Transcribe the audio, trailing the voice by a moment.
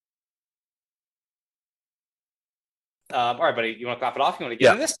All right, buddy. You want to clap it off? You want to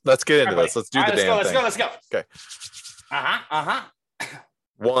get into this? Let's get into All right, this. Let's do all the right, damn thing. Let's go. Okay.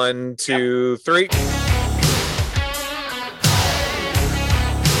 1, 2, 3.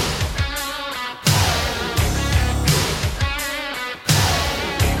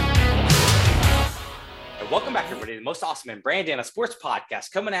 Welcome back, everybody, to the most awesome and Brandana sports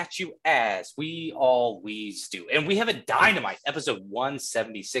podcast coming at you as we always do. And we have a dynamite episode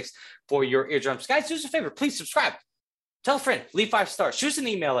 176 for your eardrums. Guys, do us a favor. Please subscribe. Tell a friend. Leave 5 stars. Shoot us an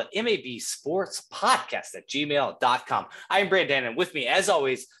email at mabsportspodcast@gmail.com. I am Brandana, and with me, as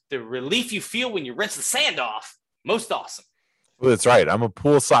always, the relief you feel when you rinse the sand off. Most awesome. Well, that's right. I'm a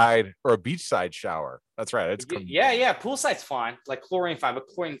poolside or a beachside shower. That's right. It's yeah. Poolside's fine. Like chlorine, fine, but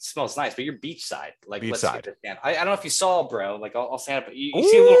chlorine smells nice. But you're beachside. Like beachside. I don't know if you saw, bro. Like I'll stand up. You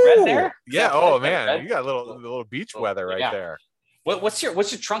see a little red there? Yeah. Oh man, you got a little beach weather right there. What's your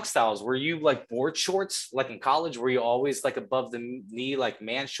trunk styles? Were you like board shorts like in college? Were you always like above the knee like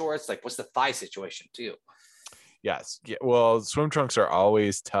man shorts? Like what's the thigh situation too? Yes. Yeah. Well, swim trunks are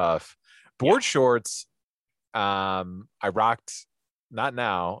always tough. Board shorts. I rocked. Not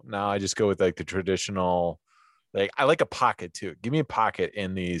now. Now I just go with like the traditional. Like I like a pocket too. Give me a pocket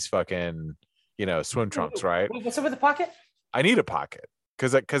in these fucking swim trunks, right? What's up with the pocket? I need a pocket.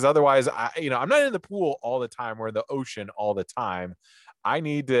 Because otherwise, I'm not in the pool all the time. We're in the ocean all the time. I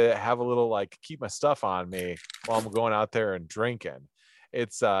need to have a little keep my stuff on me while I'm going out there and drinking.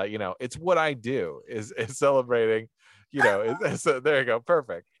 It's it's what I do is celebrating. So there you go,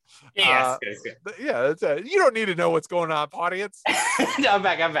 perfect. Yes, yeah. That's it. You don't need to know what's going on, audience. No, I'm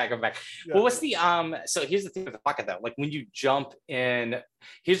back. Yeah. Well, what's the so here's the thing with the pocket though. Like when you jump in,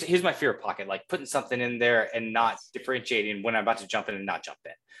 here's my fear of pocket, like putting something in there and not differentiating when I'm about to jump in and not jump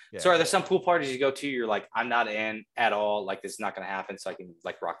in. Yeah. So are there some pool parties you go to, you're like, I'm not in at all, like this is not gonna happen, so I can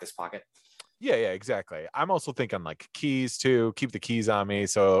like rock this pocket? Yeah, exactly. I'm also thinking like keys too. Keep the keys on me.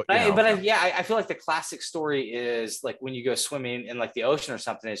 So, I feel like the classic story is like when you go swimming in like the ocean or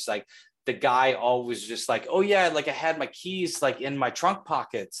something. It's like the guy always just like, oh yeah, like I had my keys like in my trunk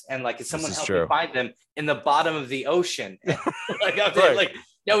pockets, and like if someone helped me find them in the bottom of the ocean, like I'm right. Like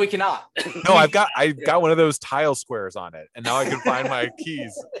no, we cannot. No, I've got one of those tile squares on it, and now I can find my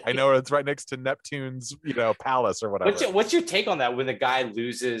keys. I know it's right next to Neptune's, palace or whatever. What's your take on that when the guy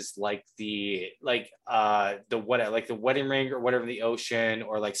loses like the wedding ring or whatever in the ocean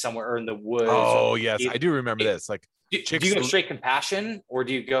or like somewhere or in the woods? Oh yes, I do remember this. Like, do you go straight compassion or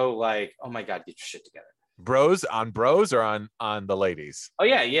do you go like, oh my God, get your shit together? Bros or on the ladies? Oh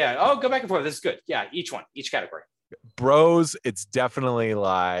yeah. Oh, go back and forth. This is good. Yeah, each category. Bros, it's definitely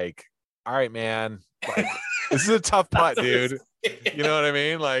like, all right, man, like, this is a tough putt, dude. You know what I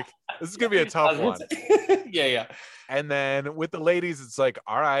mean? Like, this is gonna be a tough one. Yeah. And then with the ladies, it's like,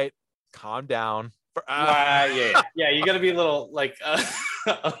 all right, calm down. Yeah. You got to be a little like,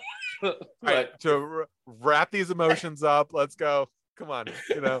 right, to wrap these emotions up. Let's go. Come on,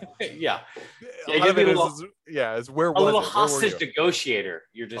 Yeah. It's where a little hostage negotiator.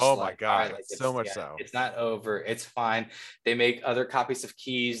 You're just my God, like, so much so. It's not over. It's fine. They make other copies of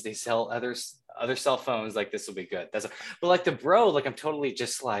keys. They sell other cell phones. Like this will be good. But like the bro, like I'm totally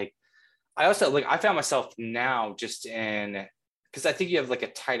just like. I also like I found myself now just in because I think you have like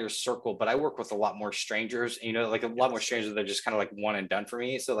a tighter circle, but I work with a lot more strangers. And, like a lot more strangers. They're just kind of like one and done for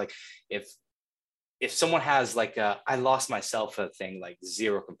me. So like if someone has like I lost myself a thing, like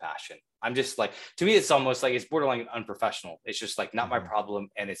zero compassion. I'm just like, to me, it's almost like it's borderline unprofessional. It's just like not my problem.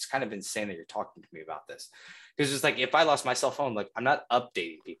 And it's kind of insane that you're talking to me about this. Because it's like, if I lost my cell phone, like I'm not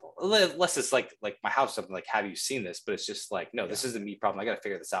updating people unless it's like my house, something like, have you seen this? But it's just like, no, this isn't me problem. I got to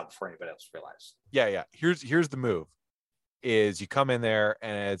figure this out before anybody else realizes. Yeah. Here's the move is you come in there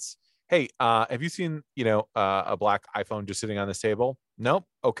and it's, hey, have you seen, a black iPhone just sitting on this table? Nope.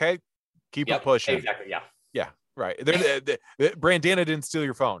 Okay. Keep it pushing. Exactly. Yeah. Right. Brandana didn't steal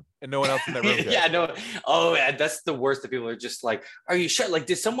your phone and no one else in that room did. Yeah, no. Oh, yeah, that's the worst. That people are just like, are you sure? Like,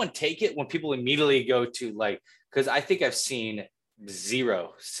 did someone take it? When people immediately go to like, because I think I've seen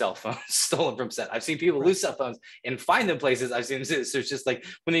 0 cell phones stolen from set. I've seen people lose cell phones and find them places. I've seen this. So it's just like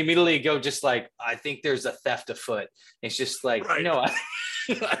when they immediately go, just like, I think there's a theft afoot. It's just like, no, I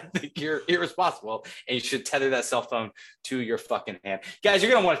think you're irresponsible and you should tether that cell phone to your fucking hand. Guys,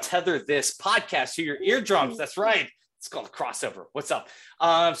 you're going to want to tether this podcast to your eardrums. That's right. It's called a crossover. What's up?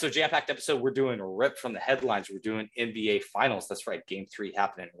 So jam-packed episode. We're doing a rip from the headlines. We're doing NBA Finals. That's right. Game 3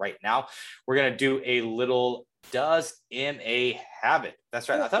 happening right now. We're going to do a little Does MA have it? That's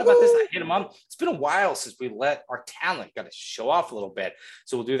right. I thought about this. I hit him up. It's been a while since we let our talent got to show off a little bit.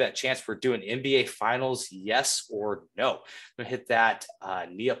 So we'll do that chance. We're doing NBA Finals, yes or no. I'm going to hit that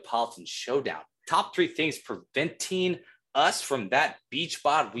Neapolitan showdown. top 3 things preventing us from that beach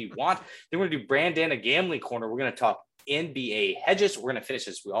bod we want. Then we're going to do Brandon, a gambling corner. We're going to talk NBA hedges. We're going to finish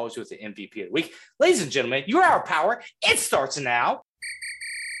this. We always do with the MVP of the week. Ladies and gentlemen, your hour power. It starts now.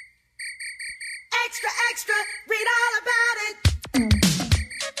 Extra, extra, read all about it.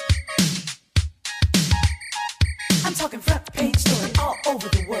 I'm talking front page story all over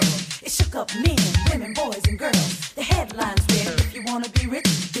the world. It shook up men, women, boys, and girls. The headlines read, if you want to be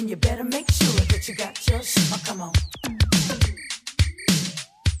rich, then you better make sure that you got your shit. Oh, come on.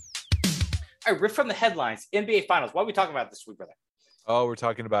 All right, riff from the headlines. NBA Finals. What are we talking about this week, brother? Oh, we're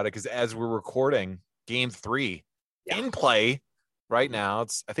talking about it because as we're recording, Game 3 in play right now.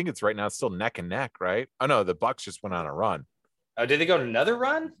 I think it's right now. It's still neck and neck, right? Oh no, the Bucks just went on a run. Oh, did they go on another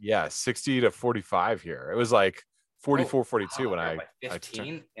run? Yeah, 60-45 here. It was like 44-42 when I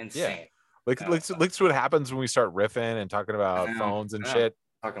 15. Insane. Yeah. Let's what happens when we start riffing and talking about phones and shit.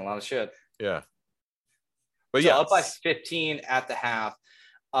 Talking a lot of shit. Yeah. But so yeah, up by 15 at the half.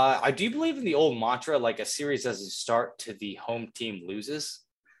 I do believe in the old mantra, like a series doesn't start till the home team loses.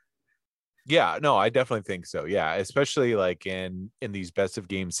 Yeah, no, I definitely think so. Yeah, especially like in these best of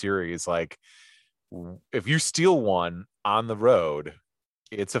game series, like if you steal one on the road,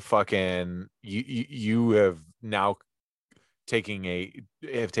 it's a fucking you have now taken a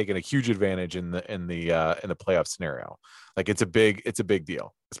huge advantage in the playoff scenario. Like it's a big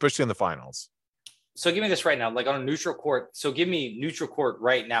deal, especially in the finals. So give me this right now, like on a neutral court. So give me neutral court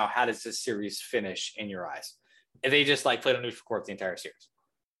right now. How does this series finish in your eyes? If they just like played on neutral court the entire series?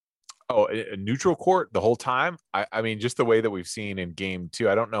 Oh, a neutral court the whole time? I mean, just the way that we've seen in game 2.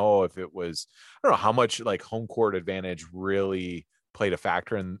 I don't know how much like home court advantage really played a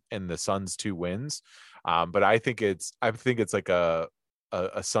factor in the Suns 2 wins. But I think it's like a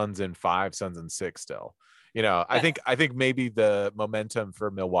Suns in 5, Suns in 6 still. You know, I think maybe the momentum for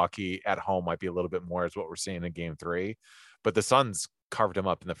Milwaukee at home might be a little bit more is what we're seeing in game 3, but the Suns carved them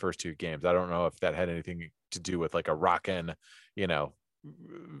up in the first 2 games. I don't know if that had anything to do with like a rockin',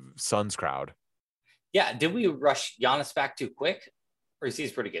 Suns crowd. Yeah. Did we rush Giannis back too quick? Or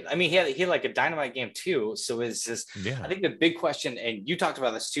he's pretty good. I mean, he had like a dynamite game too. So it's just, I think the big question, and you talked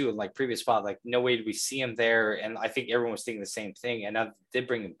about this too in like previous spot, like no way did we see him there. And I think everyone was thinking the same thing. And I did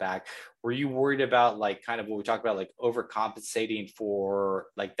bring him back. Were you worried about like kind of what we talked about, like overcompensating for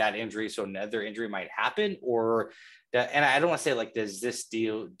like that injury? So another injury might happen or that, and I don't want to say like, does this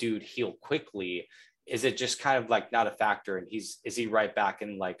dude heal quickly? Is it just kind of like not a factor? And is he right back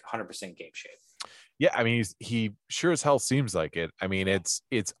in like 100% game shape? Yeah, I mean, he sure as hell seems like it. I mean, it's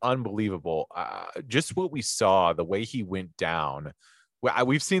unbelievable. Just what we saw, the way he went down.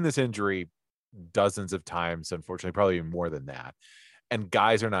 We've seen this injury dozens of times, unfortunately, probably even more than that. And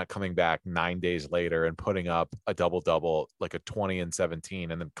guys are not coming back 9 days later and putting up a double-double, like a 20 and 17,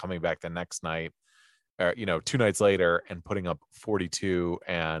 and then coming back the next night, or 2 nights later and putting up 42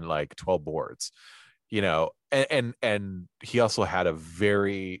 and like 12 boards. And he also had a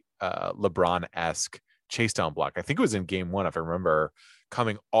very LeBron-esque chase down block. I think it was in game 1, if I remember,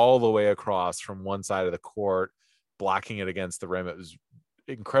 coming all the way across from one side of the court, blocking it against the rim. It was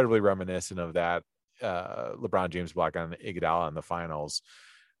incredibly reminiscent of that LeBron James block on Iguodala in the finals.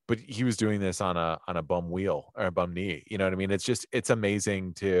 But he was doing this on a bum wheel or a bum knee. You know what I mean? It's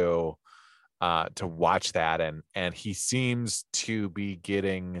amazing to watch that, and he seems to be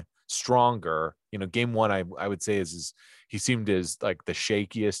getting stronger. Game 1 I would say is he seemed as like the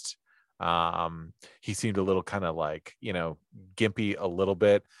shakiest. He seemed a little kind of like gimpy a little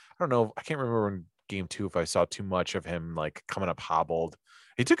bit. I don't know, I can't remember in game 2 if I saw too much of him like coming up hobbled.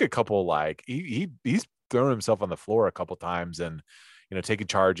 He took a couple like he's thrown himself on the floor a couple times and taken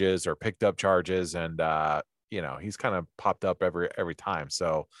charges or picked up charges, and he's kind of popped up every time.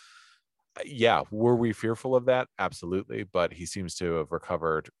 So yeah, were we fearful of that? Absolutely, but he seems to have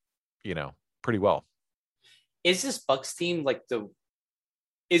recovered pretty well. Is this Bucks team like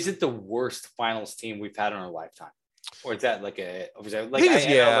is it the worst finals team we've had in our lifetime? Or is that like I want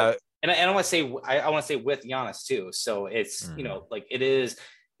to say with Giannis too. So it's, like it is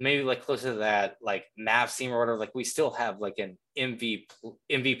maybe like closer to that, like Mavs team or whatever. Like we still have like an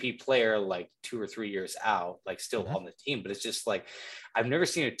MVP player, like 2 or 3 years out, like still on the team. But it's just like, I've never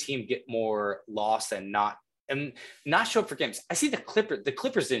seen a team get more lost and not show up for games. I see the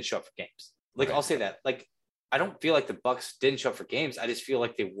Clippers didn't show up for games. Like, right. I'll say that. Like, I don't feel like the Bucks didn't show up for games. I just feel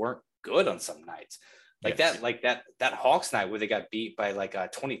like they weren't good on some nights. Like that Hawks night where they got beat by like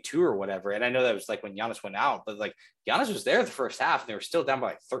 22 or whatever. And I know that was like when Giannis went out, but like Giannis was there the first half and they were still down by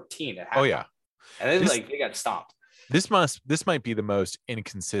like 13 at half. Oh yeah. And then they got stomped. This might be the most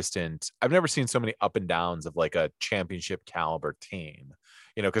inconsistent. I've never seen so many up and downs of like a championship caliber team.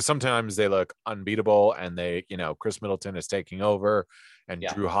 because sometimes they look unbeatable and they, Chris Middleton is taking over and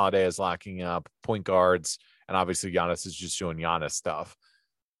Yeah. Drew Holiday is locking up point guards. And obviously Giannis is just doing Giannis stuff.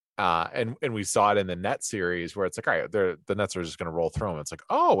 And we saw it in the Nets series where it's like, all right, the Nets are just going to roll through them. It's like,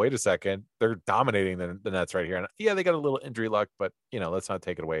 oh, wait a second. They're dominating the Nets right here. And yeah, they got a little injury luck, but let's not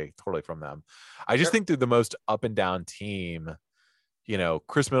take it away totally from them. I just think they're the most up and down team.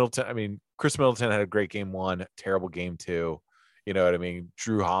 Chris Middleton had a great game 1, terrible game 2. You know what I mean?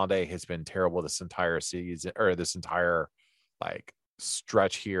 Drew Holiday has been terrible this entire season, or this entire like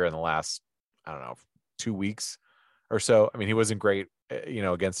stretch here in the last, I don't know, 2 weeks or so. I mean, he wasn't great,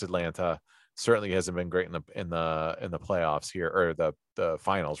 against Atlanta. Certainly hasn't been great in the playoffs here, or the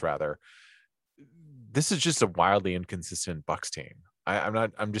finals rather. This is just a wildly inconsistent Bucks team. I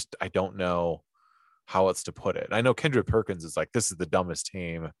don't know how else to put it. I know Kendrick Perkins is like, this is the dumbest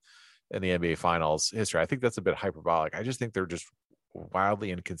team in the NBA finals history. I think that's a bit hyperbolic. I just think they're just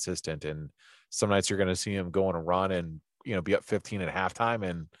wildly inconsistent. And some nights you're going to see them go on a run and, be up 15 at halftime.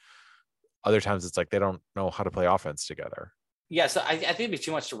 And other times it's like, they don't know how to play offense together. Yeah. So I think it'd be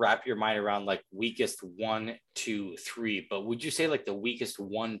too much to wrap your mind around like weakest 1, 2, 3, but would you say like the weakest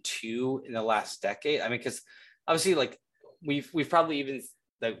 1, 2 in the last decade? I mean, cause obviously like we've probably even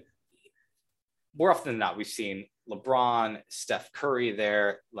like, more often than not, we've seen LeBron, Steph Curry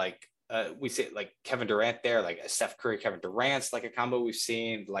there. Like we see like Kevin Durant there, like Steph Curry, Kevin Durant's like a combo we've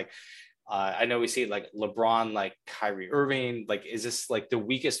seen. Like I know we see like LeBron, like Kyrie Irving. Like, is this like the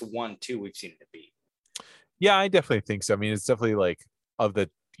weakest 1, 2 we've seen it be? Yeah, I definitely think so. I mean, it's definitely like of the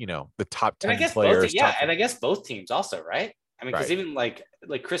the top 10 players. And I guess both teams also, right? I mean, because even like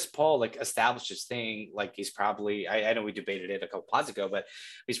Chris Paul like established his thing, like he's probably, I know we debated it a couple pods ago, but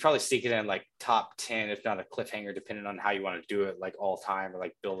he's probably sneaking in like top 10, if not a cliffhanger, depending on how you want to do it, like all time, or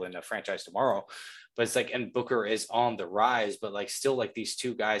like building a franchise tomorrow. But it's like, and Booker is on the rise, but like still like these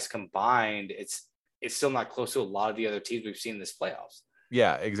two guys combined, it's still not close to a lot of the other teams we've seen in this playoffs.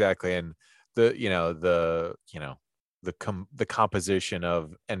 Yeah, exactly. And the composition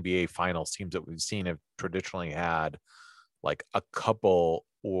of NBA finals teams that we've seen have traditionally had like a couple,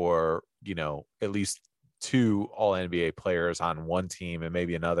 or at least 2 all NBA players on one team and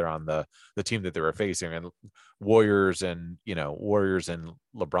maybe another on the team that they were facing. And Warriors and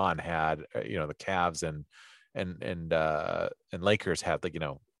LeBron had the Cavs and Lakers had like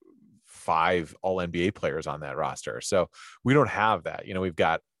 5 all NBA players on that roster. So we don't have that. We've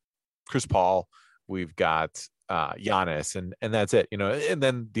got Chris Paul, we've got Giannis, and that's it. And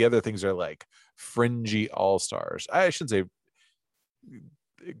then the other things are like fringy all-stars. I shouldn't say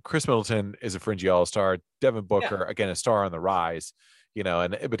Chris Middleton is a fringy all-star. Devin Booker, again, a star on the rise,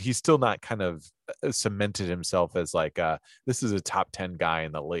 but he's still not kind of cemented himself as like this is a top 10 guy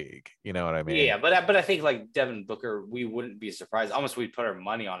in the league. You know what I mean? Yeah, but I think like Devin Booker, we wouldn't be surprised. Almost we'd put our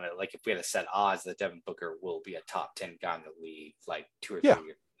money on it. Like if we had to set odds that Devin Booker will be a top 10 guy in the league, like 2 or 3 years from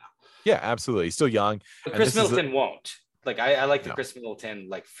now. Yeah, absolutely. He's still young. But Chris Middleton won't. Like I like the Chris Middleton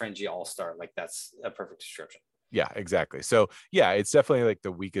like fringy all-star. Like that's a perfect description. Yeah, exactly. So yeah, it's definitely like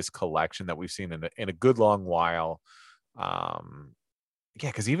the weakest collection that we've seen in a good long while.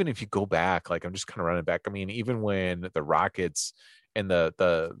 Because even if you go back, like I'm just kind of running back. I mean, even when the Rockets and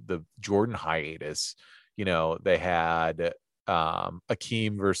the Jordan hiatus, they had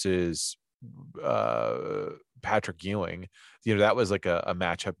Akeem versus Patrick Ewing. That was like a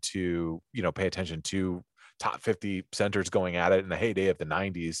matchup to pay attention to. Top 50 centers going at it in the heyday of the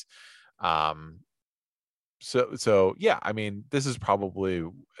 90s. So yeah, I mean, this is probably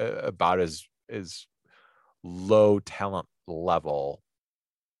about as low talent level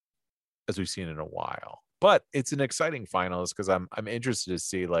as we've seen in a while. But it's an exciting finals because I'm interested to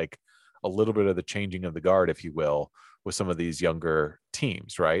see like a little bit of the changing of the guard, if you will, with some of these younger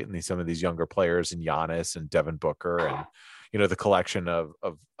teams, right? And some of these younger players, and Giannis and Devin Booker, and the collection of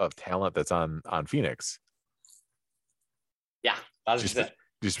talent that's on Phoenix. Yeah, did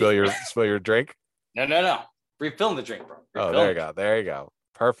you spill your drink? No. Refilling the drink, bro. Oh, there you go.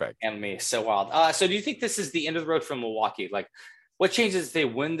 Perfect. And me, so wild. So do you think this is the end of the road for Milwaukee? Like, what changes if they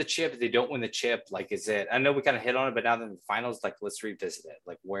win the chip? If they don't win the chip, like, is it? I know we kind of hit on it, but now they're in the finals. Like, let's revisit it.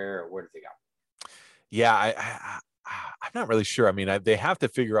 Like, where do they go? Yeah, I'm not really sure. I mean, they have to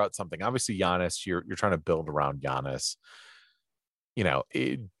figure out something. Obviously, Giannis, you're trying to build around Giannis.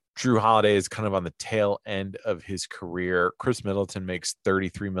 Drew Holiday is kind of on the tail end of his career. Chris Middleton makes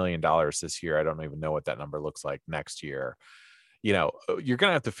 $33 million this year. I don't even know what that number looks like next year. You're going to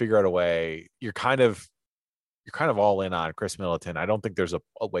have to figure out a way. You're kind of all in on Chris Middleton. I don't think there's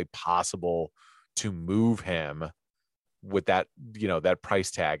a way possible to move him with that, that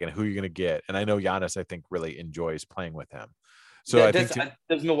price tag and who you're going to get. And I know Giannis, I think, really enjoys playing with him. So I does, think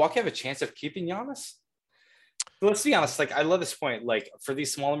does Milwaukee have a chance of keeping Giannis? Let's be honest. Like, I love this point. Like, for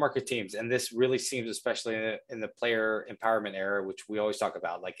these smaller market teams, and this really seems, especially in the player empowerment era, which we always talk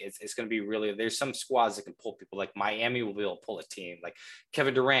about, like it's going to be really. There's some squads that can pull people. Like Miami will be able to pull a team. Like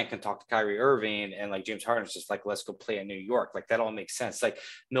Kevin Durant can talk to Kyrie Irving, and like James Harden's just like, let's go play in New York. Like that all makes sense. Like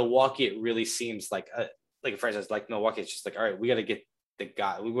Milwaukee, it really seems like a franchise like Milwaukee. It's just like, all right, we got to get the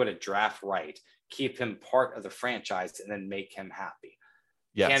guy. We got to draft right, keep him part of the franchise, and then make him happy.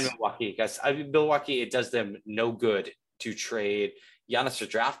 yes. Can Milwaukee? Because Milwaukee, it does them no good to trade Giannis for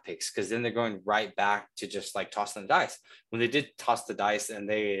draft picks, because then they're going right back to just like tossing the dice. When they did toss the dice and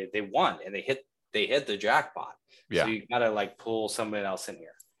they won and they hit the jackpot. Yeah. So you gotta like pull someone else in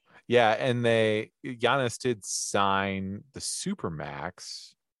here. Yeah, and Giannis did sign the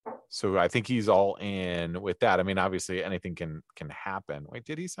Supermax, so I think he's all in with that. I mean, obviously anything can happen. Wait,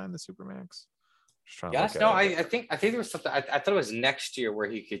 did he sign the Supermax? Just trying Yes, to no, look at it. I think there was something. I thought it was next year where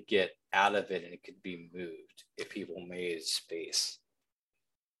he could get out of it and it could be moved if people made space.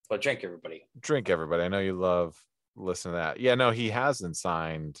 But drink, everybody. Drink, everybody. I know you love listening to that. Yeah, no, he hasn't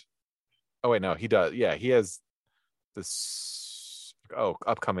signed. Oh wait, no, he does. Yeah, he has this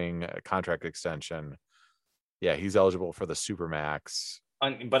upcoming contract extension. Yeah, he's eligible for the Supermax.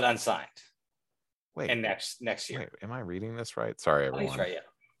 But unsigned. Wait, And next year. wait, am I reading this right? Sorry, Oh, he's everyone. right,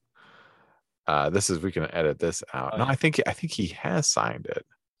 yeah. This is, we can edit this out. Oh, No, yeah. I think he has signed it.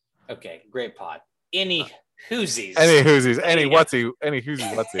 Okay, great pod. Any whoosies. Any whoosies, any Yeah. whatsy, any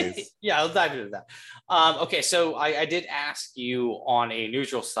whoosies, whatsies. Yeah, I'll dive into that. Okay, so I did ask you on a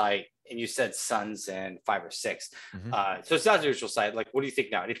neutral site, and you said Suns and 5 or 6. Mhm. So it's not a neutral site. Like, what do you think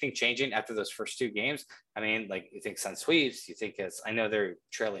now? Anything changing after those first 2 games? I mean, like, you think Suns sweeps? You think it's? I know they're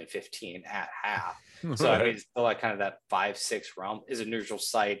trailing 15 at half. So I mean, it's still like kind of that 5-6 realm. Is a neutral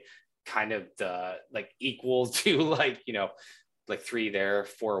site kind of the like equal to like, you know, like 3 there,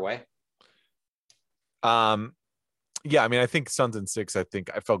 4 away? Yeah, I mean, I think Suns and 6, I think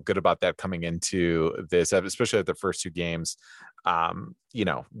I felt good about that coming into this, especially at the first 2 games. You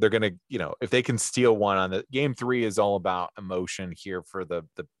know, they're gonna, you know, if they can steal one on the game 3 is all about emotion here for the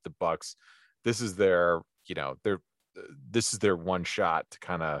Bucks. This is their, you know, this is their one shot to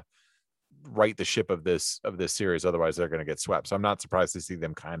kind of right the ship of this series. Otherwise they're going to get swept. So I'm not surprised to see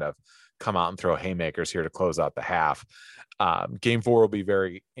them kind of come out and throw haymakers here to close out the half. Game 4 will be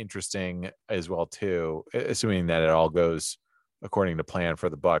very interesting as well too, assuming that it all goes according to plan for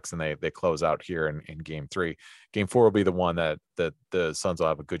the Bucks and they close out here in game 3. Game 4 will be the one that the Suns will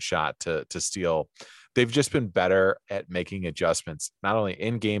have a good shot to steal. They've just been better at making adjustments, not only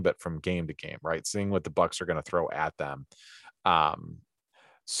in game, but from game to game, right? Seeing what the Bucks are going to throw at them.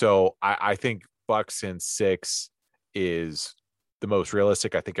 So I think Bucks in 6 is the most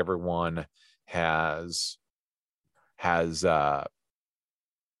realistic. I think everyone has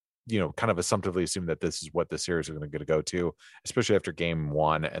you know, kind of assumptively assumed that this is what the series is going to go to, especially after game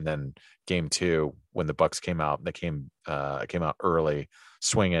 1 and then game 2 when the Bucks came out. They came out early,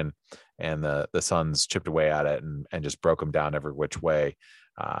 swinging, and the Suns chipped away at it and just broke them down every which way.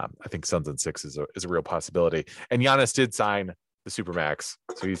 I think Suns in 6 is a real possibility. And Giannis did sign the Supermax,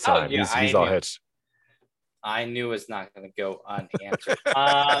 so he's signed. Yeah, he's all hitched. I knew it's not going to go unanswered.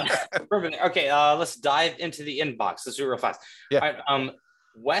 Okay, let's dive into the inbox. Let's do it real fast. Yeah. All right,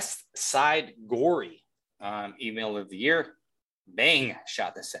 West Side Gory, email of the year. Bang,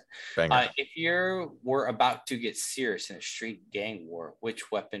 shot this in. Banger. If you were about to get serious in a street gang war,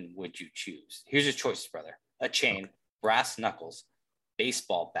 which weapon would you choose? Here's your choices, brother. A chain, brass knuckles,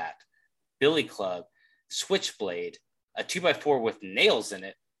 baseball bat, billy club, switchblade, a 2x4 with nails in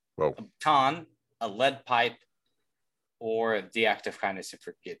it, Whoa. a baton, a lead pipe, or the act of kindness and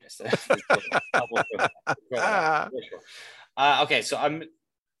forgiveness. Okay, so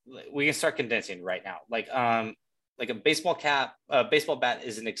we can start condensing right now. Like a baseball bat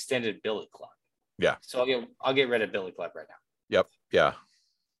is an extended billy club. Yeah. So I'll get rid of billy club right now. Yep. Yeah.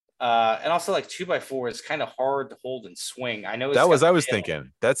 And also like 2x4 is kind of hard to hold and swing. I know I was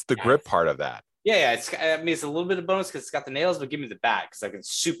thinking. That's the grip part of that. Yeah. It's a little bit of bonus because it's got the nails, but give me the bat because I can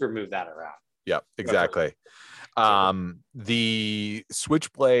super move that around. Yep, exactly. The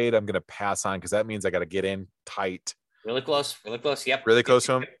switchblade I'm gonna pass on because that means I got to get in tight. Really close. Yep. Really close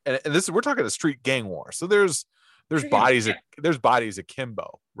to him. And this is, we're talking a street gang war. So there's bodies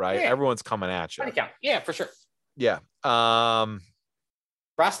akimbo, right? Yeah. Everyone's coming at you. Body count. Yeah, for sure. Yeah. Brass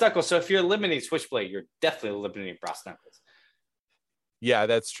knuckles. So if you're eliminating switchblade, you're definitely eliminating brass knuckles. Yeah,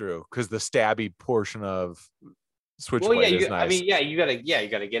 that's true. Because the stabby portion of Switchblade is nice. I mean, you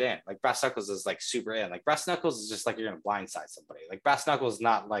gotta get in. Like brass knuckles is like super in. Like brass knuckles is just like you're gonna blindside somebody. Like brass knuckles is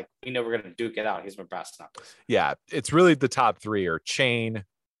not like we know we're gonna duke it out. He's my brass knuckles. Yeah, it's really the top three are chain,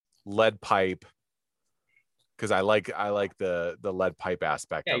 lead pipe. Because I like the lead pipe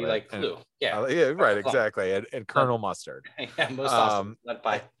aspect Yeah, of you it. like Clue. Yeah, right, exactly. And Colonel Mustard. Yeah, most awesome lead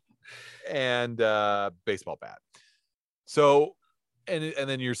pipe. And baseball bat. So and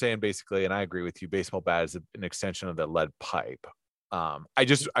then you're saying basically, and I agree with you, baseball bat is an extension of the lead pipe. Well,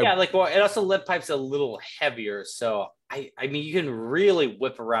 and also lead pipe's a little heavier, so I mean you can really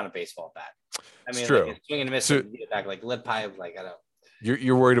whip around a baseball bat. I mean, it's true. Like, swing and miss, and get it back like lead pipe. Like I don't.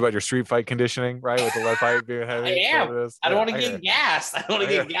 You're worried about your street fight conditioning, right? With the lead pipe being heavy. I am. I don't want to get gassed. I don't want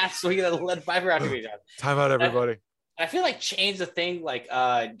to get gassed swinging that lead pipe around me. Time out, everybody. I feel like chain's a thing like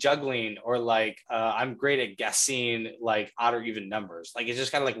juggling or like I'm great at guessing like odd or even numbers. Like it's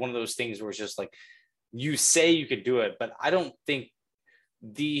just kind of like one of those things where it's just like you say you could do it, but I don't think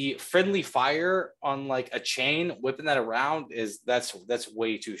the friendly fire on like a chain whipping that around that's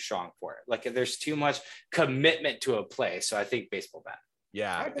way too strong for it. Like there's too much commitment to a play. So I think baseball bat.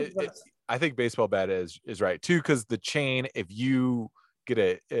 Yeah, I think baseball bat is right too, because the chain, if you get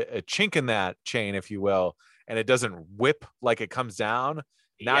a chink in that chain, if you will, and it doesn't whip like it comes down,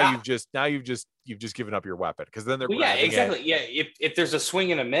 you've just given up your weapon, because then they're exactly. Yeah, if there's a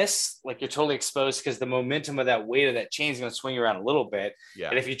swing and a miss, like you're totally exposed because the momentum of that weight of that chain is going to swing you around a little bit. Yeah.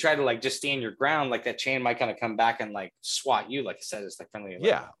 And if you try to like just stand your ground, like that chain might kind of come back and like swat you, like I said, it's like friendly.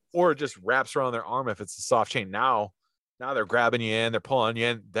 Yeah, or it just wraps around their arm if it's a soft chain. Now they're grabbing you in, they're pulling you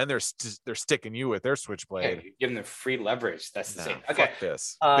in, then they're sticking you with their switchblade. Yeah, giving them free leverage. That's the same. Okay. Fuck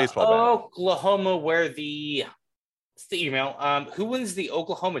this. Baseball bat. Oklahoma, where the email. Who wins the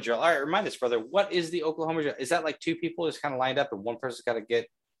Oklahoma drill? All right, remind us, brother. What is the Oklahoma drill? Is that like two people just kind of lined up and one person's got to get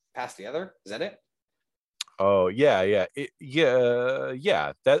past the other? Is that it? Oh yeah.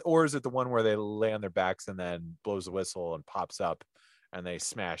 That, or is it the one where they lay on their backs and then blows the whistle and pops up and they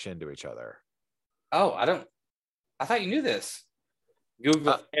smash into each other? Oh, I thought you knew this.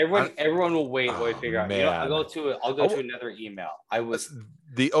 Google. Everyone will wait while we figure out. You know, I'll go to another email.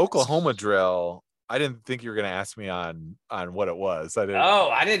 The Oklahoma drill. I didn't think you were going to ask me on what it was. I didn't. Oh,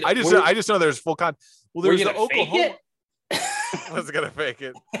 I didn't. I just know there's full con. Well, there's the Oklahoma. I was gonna fake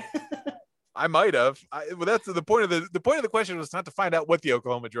it. I might have. Well, that's the point of the question was not to find out what the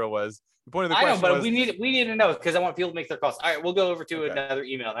Oklahoma drill was. The point of the question was, we need to know, because I want people to make their calls. All right, we'll go over to another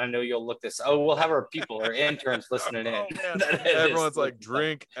email. I know you'll look this. Oh, we'll have our interns listening in. Everyone's like,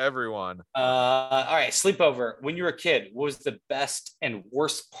 drink, everyone. All right, sleepover. When you were a kid, what was the best and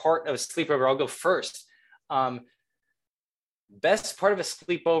worst part of a sleepover? I'll go first. Best part of a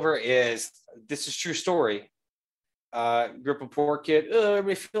sleepover is, this is true story. Grew up a poor kid.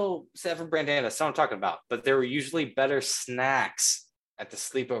 Everybody feel sad for Brandana. That's what I'm talking about. But there were usually better snacks at the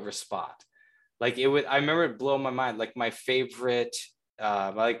sleepover spot. Like I remember it blowing my mind. Like my favorite,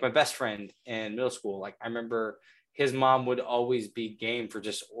 like my best friend in middle school. Like I remember his mom would always be game for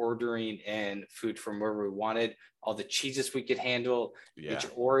just ordering in food from wherever we wanted. All the cheeses we could handle. Get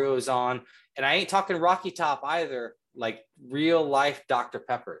your Oreos on. And I ain't talking Rocky Top either. Like real life Dr.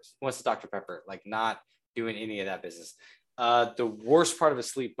 Peppers. What's the Dr. Pepper? Like not doing any of that business. The worst part of a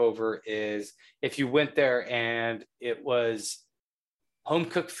sleepover is if you went there and it was home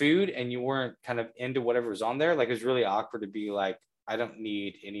cooked food and you weren't kind of into whatever was on there. Like it was really awkward to be like, I don't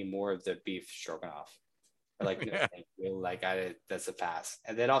need any more of the beef stroganoff. Or like, no, thank you. Like that's a pass.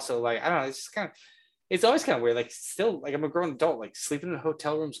 And then also like, I don't know, it's always kind of weird. Like still, like I'm a grown adult, like sleeping in a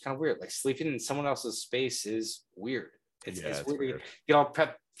hotel room is kind of weird. Like sleeping in someone else's space is weird. It's weird. You get all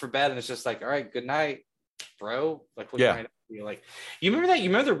prepped for bed and it's just like, all right, good night, bro. Like you're like, you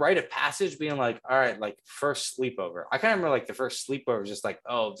remember the rite of passage being like, all right, like first sleepover. I kind of remember like the first sleepover was just like,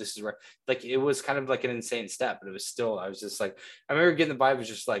 oh, this is right. Like it was kind of like an insane step, but it was still, I was just like, I remember getting the vibe was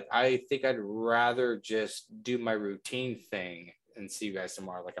just like, I think I'd rather just do my routine thing and see you guys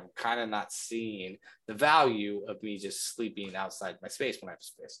tomorrow. Like I'm kind of not seeing the value of me just sleeping outside my space when I have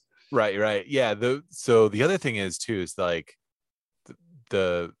space. Right. Yeah. So the other thing is too, is like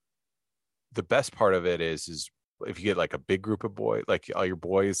the best part of it is if you get like a big group of boys, like all your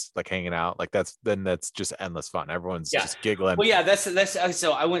boys like hanging out, like that's just endless fun. Everyone's just giggling. Well, yeah, that's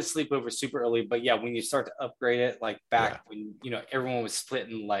so I went sleepover super early, but yeah, when you start to upgrade it, like back when, you know, everyone was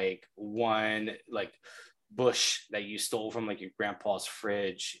splitting like one like bush that you stole from like your grandpa's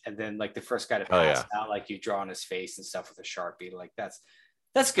fridge, and then like the first guy to pass out, like you draw on his face and stuff with a Sharpie. Like that's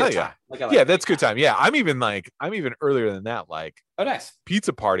good time. Like, that's good time. Yeah, I'm even earlier than that. Like, oh, nice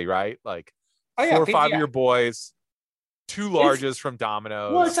pizza party, right? Like 4 or 5 of your boys, 2 larges from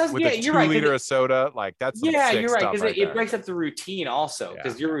Domino's Well, it sounds, with yeah, a you're 2 right, 'cause liter of soda. Like that's some yeah, sick you're right, stuff because right it there. breaks up the routine also. Yeah.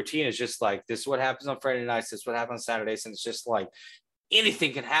 Because your routine is just like, this is what happens on Friday nights, this is what happens on Saturdays, and it's just like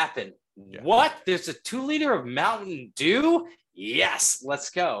anything can happen. Yeah. What? There's a 2 liter of Mountain Dew? Yes, let's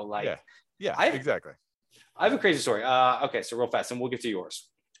go. Like, Yeah, exactly. I have a crazy story. Okay, so real fast, and we'll get to yours.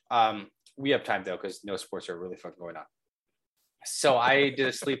 We have time though, because no sports are really fucking going on. So I did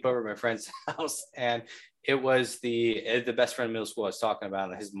a sleepover at my friend's house, and it was the best friend in middle school I was talking about,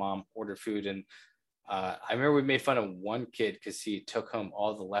 and his mom ordered food, and I remember we made fun of one kid because he took home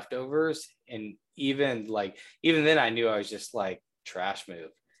all the leftovers, and even then I knew I was just like, trash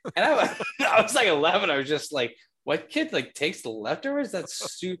move. And I was like 11. I was just like, what kid like takes the leftovers?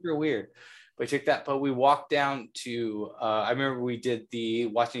 That's super weird. But we took that, but we walked down to I remember we did the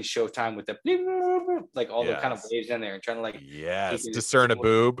watching Showtime with the like all the kind of waves in there and trying to like discern a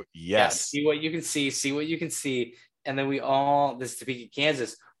boob. See what you can see what you can see. And then we all, this is Topeka,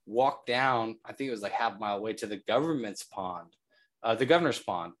 Kansas, walked down, I think it was like half a mile away, to the governor's pond,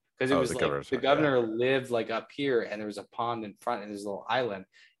 because it was like the governor lived like up here, and there was a pond in front, and there's a little island,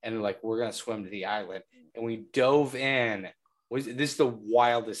 and like, we're gonna swim to the island, and we dove in. This is the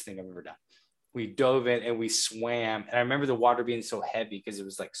wildest thing I've ever done. We dove in and we swam, and I remember the water being so heavy because it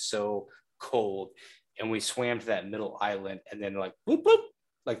was like so cold, and we swam to that middle island, and then like boop boop,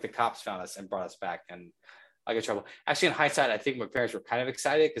 like the cops found us and brought us back, and I got trouble. Actually, in hindsight, I think my parents were kind of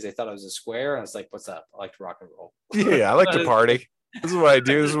excited because they thought I was a square, and I was like, "What's up? I like to rock and roll." Yeah, I like to party. This is what I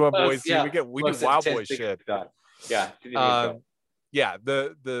do. This is what boys do. We get wild boy shit. Yeah.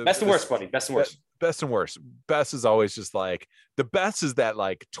 The best and worst, buddy. Best and worst. Best and worst. Best is always just like, the best is that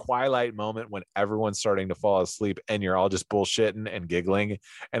like twilight moment when everyone's starting to fall asleep and you're all just bullshitting and giggling,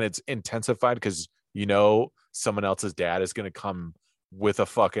 and it's intensified because you know someone else's dad is going to come with a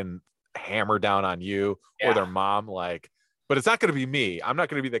fucking hammer down on you or their mom, like, but it's not going to be me. I'm not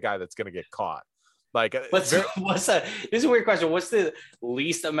going to be the guy that's going to get caught. Like, what's that? This is a weird question. What's the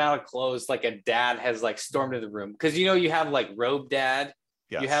least amount of clothes like a dad has like stormed into the room? Because you know you have like robe dad,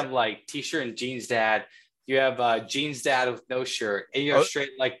 you have like t-shirt and jeans dad, you have jeans dad with no shirt, and you have straight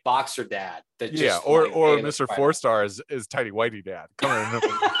like boxer dad. That just, or Mr. Four Star is Tidy Whitey dad coming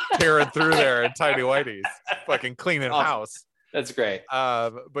tearing through there in Tidy Whitey's, fucking cleaning house. That's great.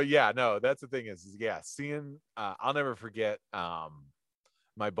 But yeah, no, that's the thing is seeing. I'll never forget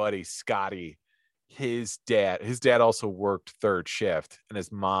my buddy Scotty. His dad also worked third shift, and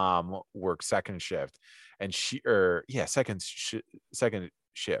his mom worked second shift, and second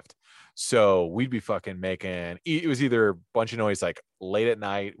shift. So we'd be fucking making, it was either a bunch of noise like late at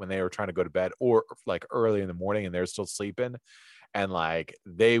night when they were trying to go to bed, or like early in the morning and they're still sleeping, and like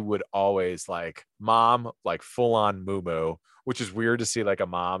they would always like mom like full on moo, which is weird to see like a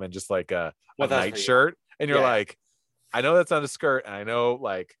mom in just like a nightshirt, and you're like, I know that's not a skirt, and I know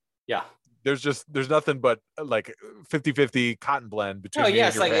like there's nothing but like 50-50 cotton blend between.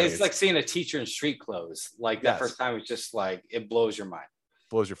 It's like seeing a teacher in street clothes. Like that first time, it's just like, it blows your mind.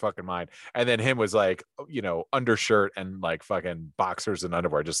 Blows your fucking mind. And then him was like, you know, undershirt and like fucking boxers and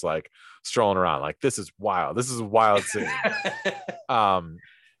underwear, just like strolling around. Like, this is wild. This is a wild scene.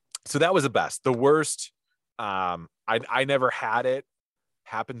 So that was the best. The worst, I never had it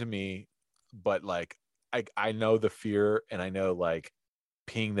happen to me, but like I know the fear, and I know like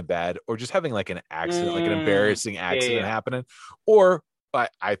peeing the bed or just having like an accident, like an embarrassing accident happening, or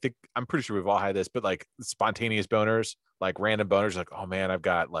I think I'm pretty sure we've all had this, but like spontaneous boners, like random boners, like, oh man, I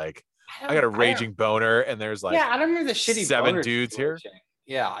got a raging boner, and there's like, I don't remember the shitty 7 dudes here.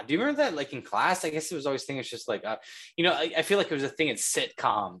 Yeah, do you remember that? Like in class, I guess it was always thinking it's just like, you know, I feel like it was a thing in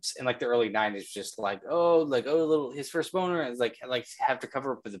sitcoms in like the early '90s, just like, little his first boner, and like have to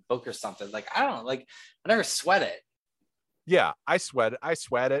cover up with a book or something. Like, I don't know, like I never sweat it. Yeah, I sweated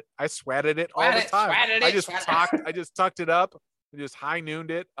it all the time. I just tucked it up, and just high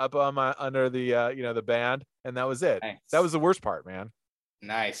nooned it up on under the the band, and that was it. Nice. That was the worst part, man.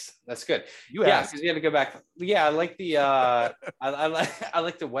 Nice, that's good. Because you had to go back. Yeah, I like the I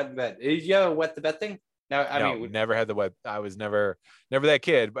like the wet bed. Did you ever wet the bed thing? No, I mean, we never had the wet. I was never that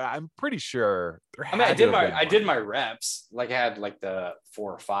kid, but I'm pretty sure. I did my reps. Like I had like the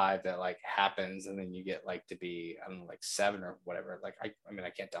 4 or 5 that like happens, and then you get like to be, I don't know, like 7 or whatever. Like I mean, I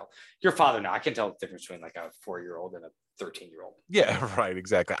can't tell. Your father now. I can tell the difference between like a 4-year-old and a 13-year-old. Yeah, right,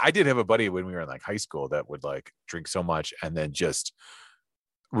 exactly. I did have a buddy when we were in like high school that would like drink so much and then just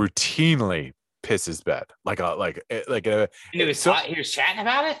routinely piss his bed he was chatting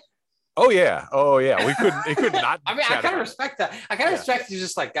about it. Oh yeah. We could not. I mean, I kind of respect that. I kind of respect you.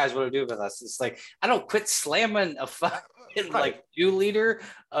 Just like, guys, what do we do with us? It's like, I don't quit slamming a fuck. like 2 liter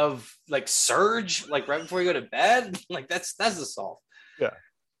of like Surge, like right before you go to bed. Like that's the solve. Yeah.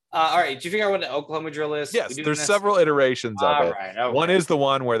 All right. Did you figure out what the Oklahoma drill is? Yes, there's several iterations of it. Right, okay. One is the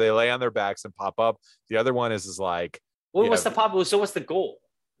one where they lay on their backs and pop up. The other one is like, what's the pop? So what's the goal?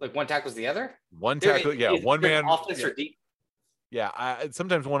 Like one tackles the other? One tackle, one man. Offense or deep? Yeah,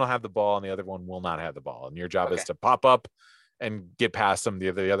 sometimes one will have the ball and the other one will not have the ball. And your job is to pop up and get past them.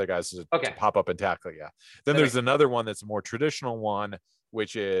 The other guys to pop up and tackle. Yeah. Then there's another one that's a more traditional one,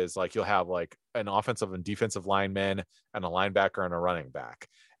 which is like you'll have like an offensive and defensive lineman and a linebacker and a running back.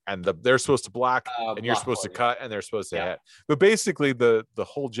 And they're supposed to block and you're supposed to cut and they're supposed to hit. But basically the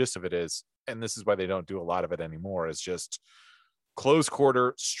whole gist of it is, and this is why they don't do a lot of it anymore, is just close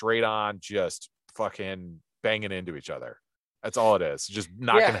quarter, straight on, just fucking banging into each other. That's all it is. Just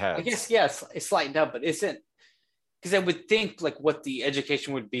knocking heads. I guess, it's lightened up, but isn't, because I would think like what the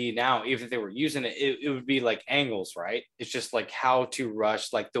education would be now, even if they were using it, it would be like angles, right? It's just like how to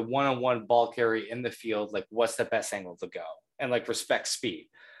rush, like the one-on-one ball carry in the field, like what's the best angle to go, and like respect speed.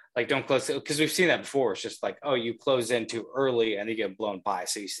 Like don't close, because we've seen that before. It's just like, oh, you close in too early and you get blown by.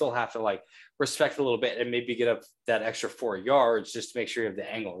 So you still have to like respect a little bit and maybe get up that extra 4 yards just to make sure you have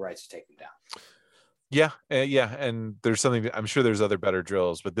the angle right to take them down. Yeah. And there's something, I'm sure there's other better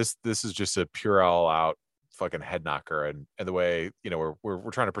drills, but this is just a pure all out fucking head knocker. And the way,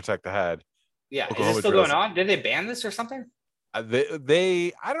 we're trying to protect the head. Yeah. Oklahoma is it still going on? Did they ban this or something?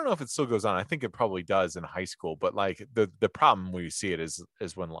 They I don't know if it still goes on. I think it probably does in high school, but like the problem we see it is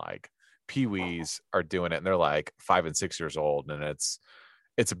when like peewees are doing it and they're like 5 and 6 years old, and it's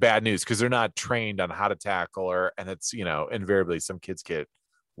bad news because they're not trained on how to tackle, and it's invariably some kids get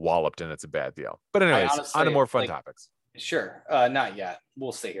walloped and it's a bad deal. But anyways, honestly, on to more fun topics. Sure. Not yet.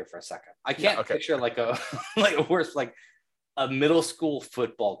 We'll stay here for a second. I can't picture like a like a worse, like a middle school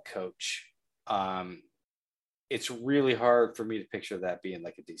football coach. It's really hard for me to picture that being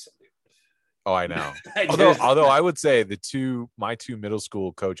like a decent dude. Oh, I know. although I would say my two middle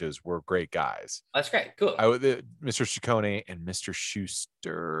school coaches were great guys. That's great. Cool. Mr. Ciccone and Mr.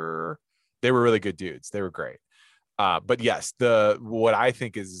 Schuster, they were really good dudes. They were great. But yes, what I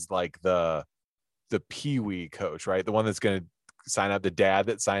think is like the peewee coach, right? The one that's going to sign up, the dad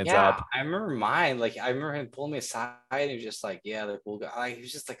that signs up. I remember mine. Like I remember him pulling me aside and he was just like, yeah, the cool guy. Like, he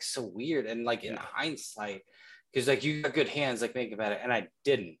was just like so weird. And like in hindsight, because like you got good hands, like make about it, and I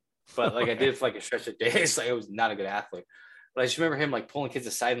didn't. But like I did for like a stretch of days. Like I was not a good athlete. But I just remember him like pulling kids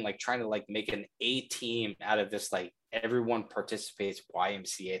aside and like trying to like make an A team out of this like everyone participates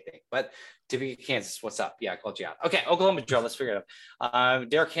YMCA thing. But Topeka, Kansas, what's up? Yeah, I called you out. Okay, Oklahoma drill. Let's figure it out.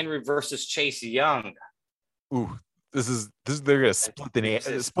 Derrick Henry versus Chase Young. Ooh, this is they're gonna split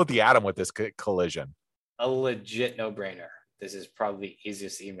the atom with this collision. A legit no-brainer. This is probably the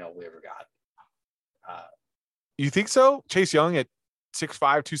easiest email we ever got. You think so? Chase Young at 6'5",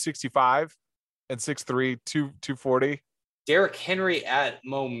 265 and 6'3", 240. Derrick Henry at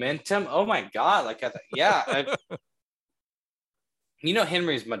momentum. Oh my God. Like,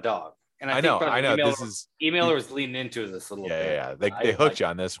 Henry's my dog. And I know. Emailer was leaning into this a little bit. Yeah. They hooked you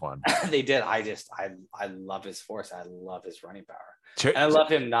on this one. They did. I love his force. I love his running power. And I love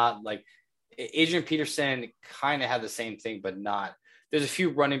him not like Adrian Peterson kind of had the same thing, but not. There's a few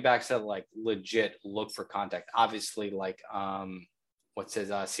running backs that like legit look for contact. Obviously, like what's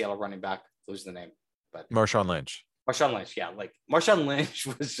his Seattle running back? Lose the name, but Marshawn Lynch. Yeah. Like Marshawn Lynch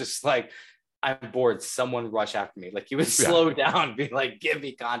was just like, I'm bored. Someone rush after me. Like he would slow down, be like, give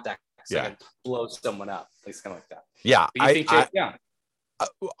me contact so I can blow someone up. Like something like that. Yeah.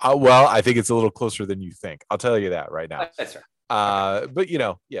 Well, I think it's a little closer than you think. I'll tell you that right now. That's right. But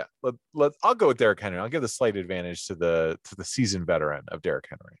I'll go with Derrick Henry. I'll give the slight advantage to the seasoned veteran of Derrick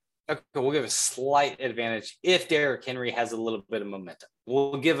Henry. Okay, we'll give a slight advantage if Derrick Henry has a little bit of momentum.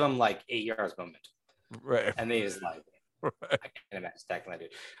 We'll give him like 8 yards momentum. Right. And then he's like, I can't imagine tackling that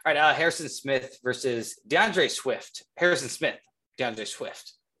dude. All right, Harrison Smith versus DeAndre Swift. Harrison Smith, DeAndre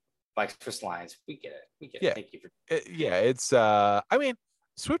Swift. Vikes versus Lions. We get it. Yeah. Thank you for it's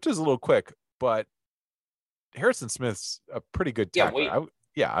Swift is a little quick, but Harrison Smith's a pretty good tackler.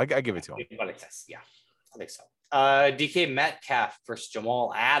 I give it to him. Yeah, I think so. DK Metcalf versus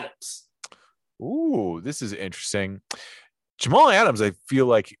Jamal Adams. Ooh, this is interesting. Jamal Adams, I feel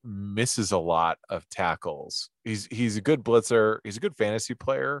like misses a lot of tackles. He's a good blitzer. He's a good fantasy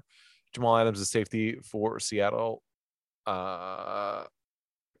player. Jamal Adams is safety for Seattle.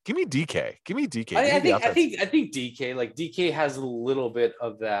 Give me DK. I think DK. Like DK has a little bit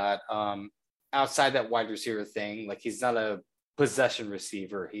of that outside that wide receiver thing. Like he's not a possession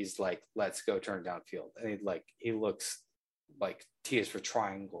receiver. He's like, let's go turn downfield. And he looks like T is for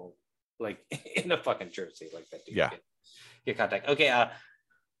triangle, like in a fucking jersey like that. Dude. Yeah. get contact. Okay,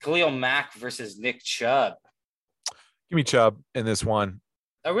 Khalil Mack versus Nick Chubb. Give me Chubb in this one.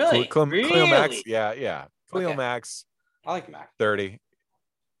 Oh, really? Khalil Mack's, yeah. Khalil Okay. Mack's I like Mack. 30,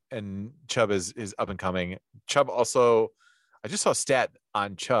 and Chubb is up and coming. Chubb also, I just saw a stat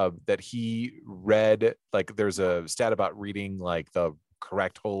on Chubb that he read, like there's a stat about reading like the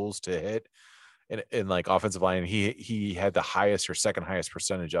correct holes to hit in like offensive line. He had the highest or second highest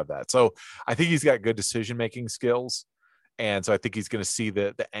percentage of that. So I think he's got good decision making skills, and so I think he's going to see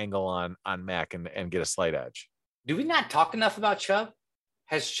the angle on Mack and get a slight edge. Do we not talk enough about Chubb?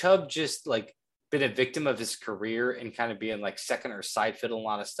 Has Chubb just like been a victim of his career and kind of being like second or side fiddle a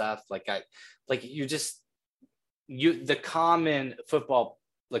lot of stuff? The common football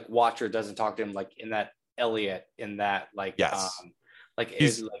like watcher doesn't talk to him like in that Elliott, in that like yes.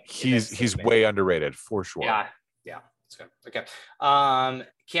 He's way underrated for sure. Yeah. That's good. Okay.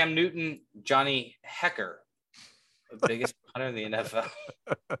 Cam Newton, Johnny Hekker, the biggest punter in the NFL.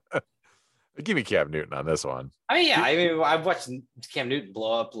 Give me Cam Newton on this one. I've watched Cam Newton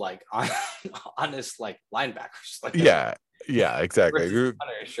blow up like on this like linebackers. Like yeah, exactly. Punter,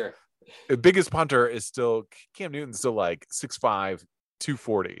 sure. The biggest punter is still Cam Newton's still like 6'5",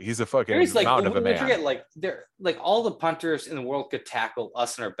 240. He's a fucking mountain of a man. Forget, like they're like all the punters in the world could tackle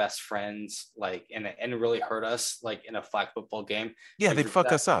us and our best friends, like and really hurt us, like in a flag football game. Yeah, like, they'd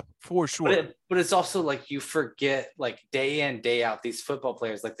fuck us up for sure. But it's also like you forget, like day in day out, these football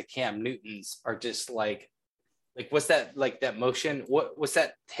players, like the Cam Newtons, are just like what's that like that motion? What's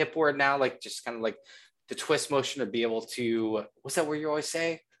that hip word now? Like just kind of like the twist motion to be able to. What's that word you always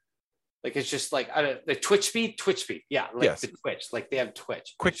say? Like it's just like the twitch speed. Yeah, like yes. The twitch. Like they have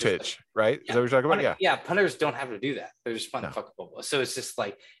twitch. Quick twitch, like, right? Yeah, is that what you're talking about? Yeah, punters don't have to do that. They're just punting football. So it's just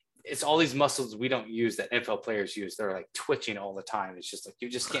like it's all these muscles we don't use that NFL players use. They're like twitching all the time. It's just like you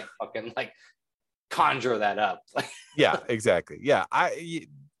just can't fucking like conjure that up. Yeah, exactly. Yeah,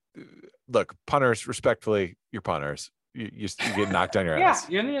 look, punters. Respectfully, you're punters. You get knocked on your ass.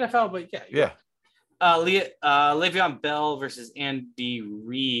 Yeah, you're in the NFL, but yeah. Le'Veon Bell versus Andy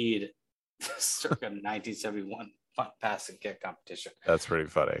Reid. Circa 1971 pass and kick competition. That's pretty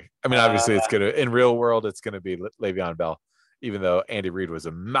funny. I mean, obviously, it's gonna in real world, it's gonna be Le'Veon Bell, even though Andy Reid was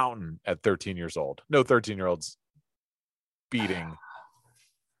a mountain at 13 years old. No 13-year-olds beating.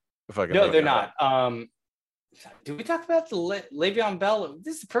 No, they're not. Did we talk about the Le'Veon Bell?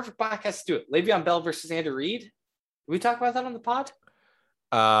 This is the perfect podcast to do it. Le'Veon Bell versus Andy Reid. Did we talk about that on the pod?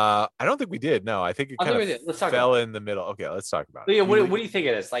 I don't think we did. No, I think it kind of fell in the middle. Okay, let's talk about it. Yeah, what do you think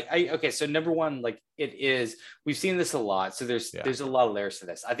it is? Like, so number one, like it is. We've seen this a lot. So there's a lot of layers to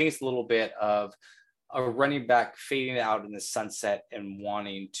this. I think it's a little bit of a running back fading out in the sunset and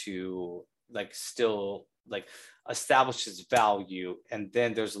wanting to like still like establish his value, and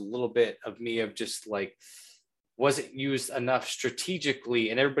then there's a little bit of me of just like, was it used enough strategically?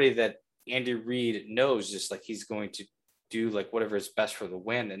 And everybody that Andy Reid knows, just like he's going to do like whatever is best for the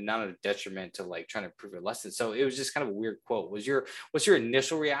win and not a detriment to like trying to prove a lesson. So it was just kind of a weird quote. What's your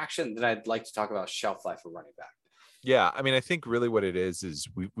initial reaction? Then I'd like to talk about shelf life of running back. Yeah. I mean, I think really what it is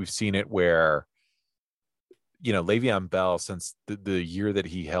we've seen it where, Le'Veon Bell, since the year that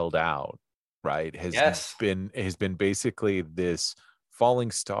he held out, right, has been basically this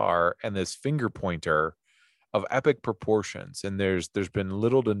falling star and this finger pointer of epic proportions. And there's been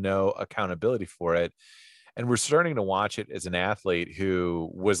little to no accountability for it. And we're starting to watch it as an athlete who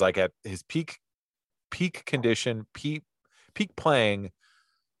was like at his peak condition, peak playing,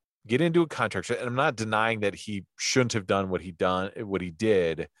 get into a contract. And I'm not denying that he shouldn't have done what he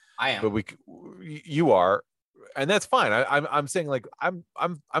did. I am, but you are, and that's fine. I'm saying like I'm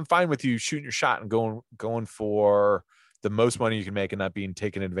fine with you shooting your shot and going for the most money you can make and not being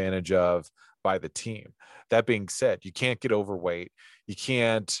taken advantage of by the team. That being said, you can't get overweight. You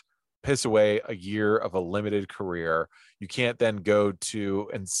can't piss away a year of a limited career. You can't then go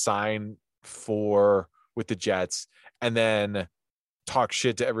to and sign with the Jets and then talk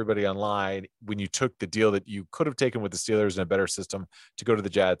shit to everybody online when you took the deal that you could have taken with the Steelers in a better system to go to the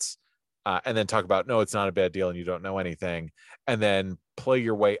Jets, and then talk about, no, it's not a bad deal and you don't know anything, and then play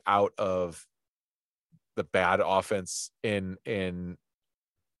your way out of the bad offense in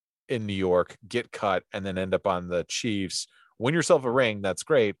New York, get cut, and then end up on the Chiefs, win yourself a ring. That's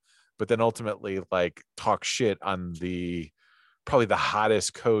great. But then ultimately like talk shit on probably the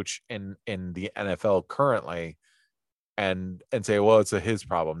hottest coach in the NFL currently and say, well, it's his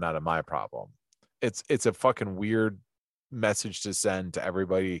problem, not my problem. It's a fucking weird message to send to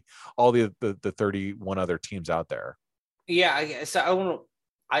everybody, all the 31 other teams out there. Yeah. So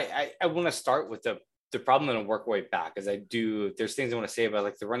I want to start with the problem I'm gonna work way back is there's things I want to say about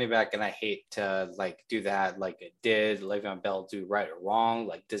like the running back, and I hate to like do that. Like, did Le'Veon Bell do right or wrong?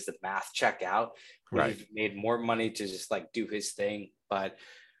 Like, does the math check out? Would Right. he made more money to just like do his thing? But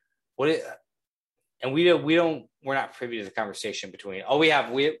what it and we're not privy to the conversation between we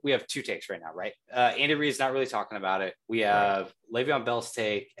have two takes right now, right? Andy Reid's not really talking about it. We have Le'Veon Bell's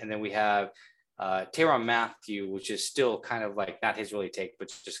take, and then we have Tyrann Mathieu, which is still kind of like not his really take,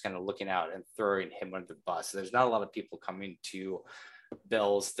 but just kind of looking out and throwing him under the bus. So there's not a lot of people coming to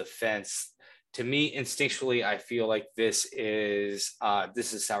Bell's defense. To me, instinctually, I feel like this is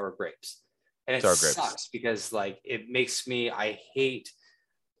sour grapes, and it sucks because like it makes me I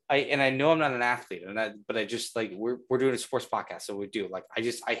know I'm not an athlete, but I just like we're doing a sports podcast, so we do like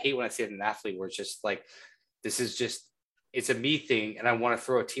I hate when I see it an athlete where it's just like this is just it's a me thing, and I want to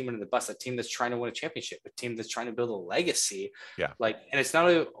throw a team under the bus, a team that's trying to win a championship, a team that's trying to build a legacy. Yeah. Like, and it's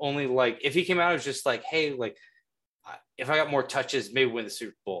not only like if he came out as just like, hey, like if I got more touches, maybe win the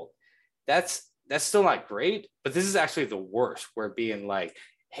Super Bowl. That's still not great, but this is actually the worst. Where being like,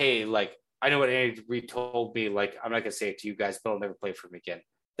 hey, like I know what Andy Reid told me, like I'm not gonna say it to you guys, but I'll never play for him again.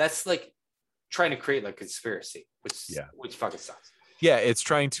 That's like trying to create like conspiracy, which fucking sucks. Yeah, it's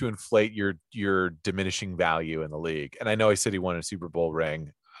trying to inflate your diminishing value in the league. And I know I said he won a Super Bowl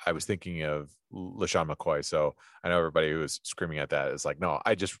ring. I was thinking of LaShawn McCoy. So I know everybody who was screaming at that is like, no,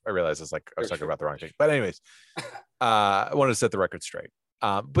 I realized it's like I was talking about the wrong thing. But anyways, I wanted to set the record straight.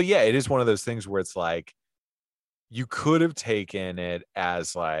 But yeah, it is one of those things where it's like you could have taken it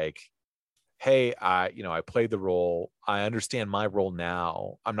as like, hey, I played the role. I understand my role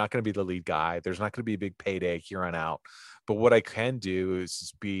now. I'm not going to be the lead guy. There's not going to be a big payday here on out. But what I can do is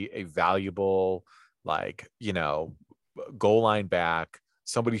just be a valuable, like, goal line back,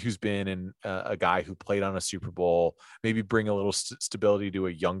 somebody who's been in a guy who played on a Super Bowl, maybe bring a little stability to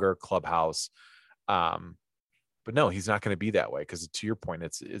a younger clubhouse. But no, he's not going to be that way. Because to your point,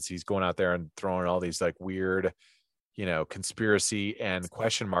 it's he's going out there and throwing all these like weird, conspiracy and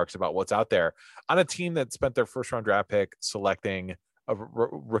question marks about what's out there on a team that spent their first round draft pick selecting a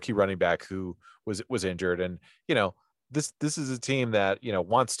rookie running back who was injured. And, this is a team that,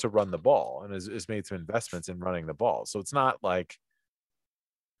 wants to run the ball and has made some investments in running the ball. So it's not like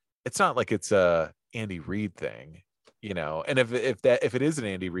it's a Andy Reid thing, and if it is an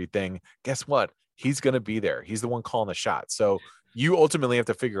Andy Reid thing, guess what? He's going to be there. He's the one calling the shot. So you ultimately have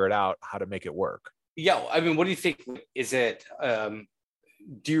to figure it out how to make it work. Yeah. I mean, what do you think? Is it,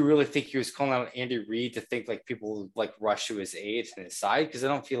 do you really think he was calling out Andy Reid to think like people like rush to his aid and his side? Because I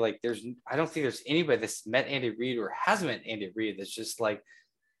don't think there's anybody that's met Andy Reid or has met Andy Reid that's just like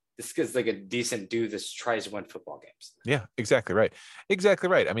this guy's like a decent dude that tries to win football games. Yeah, exactly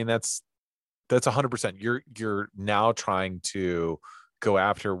right. I mean, that's 100%. You're now trying to go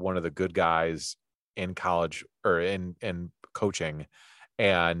after one of the good guys in college or in coaching,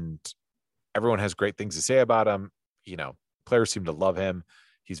 and everyone has great things to say about him. Players seem to love him.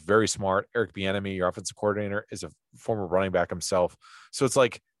 He's very smart. Eric Bieniemy, your offensive coordinator, is a former running back himself. So it's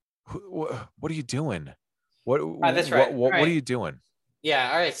like, what are you doing? That's right. What are you doing? Yeah.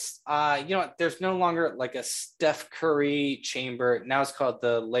 All right. There's no longer like a Steph Curry chamber. Now it's called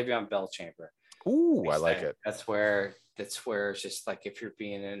the Le'Veon Bell chamber. Ooh, I like it. That's where it's just like, if you're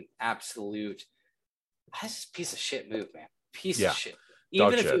being an absolute, that's a piece of shit move, man. Piece of shit.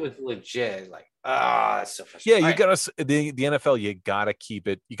 Even if it was legit, like, that's so frustrating. Yeah, you gotta the NFL. You gotta keep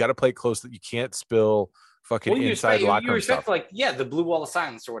it. You gotta play it close. That you can't spill fucking inside locker room stuff. Like, the blue wall of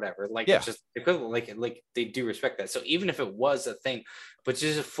silence or whatever. Like, it's just equivalent. Like they do respect that. So even if it was a thing, but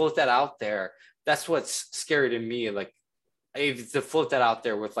just to float that out there, that's what's scary to me. Like, to float that out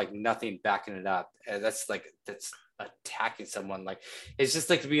there with like nothing backing it up, that's attacking someone. Like, it's just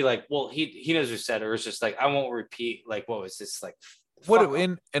like to be like, well, he knows who said it, or it's just like, I won't repeat. Like, what was this like?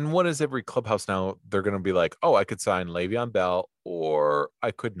 What is every clubhouse now? They're going to be like, oh, I could sign Le'Veon Bell or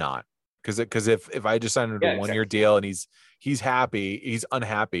I could not. Because if I just signed him to a 1-year deal and he's happy, he's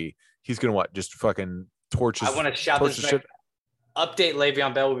unhappy, he's going to what? Just fucking torch his I want to shout this shit. Update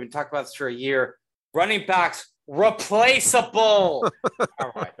Le'Veon Bell. We've been talking about this for a year. Running backs replaceable.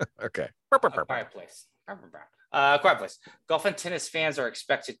 All right. Okay. Quiet place. Quiet place. Golf and tennis fans are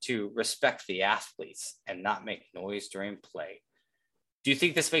expected to respect the athletes and not make noise during play. Do you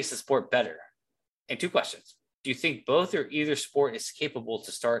think this makes the sport better? And 2 questions. Do you think both or either sport is capable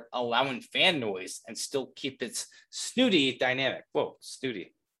to start allowing fan noise and still keep its snooty dynamic? Whoa,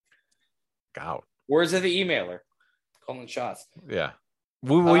 snooty. God. Words of the emailer. Calling shots. Yeah.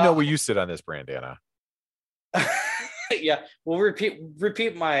 We know where you sit on this, Brandana. Yeah. Well,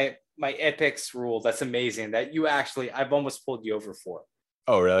 repeat my epics rule. That's amazing. That I've almost pulled you over for.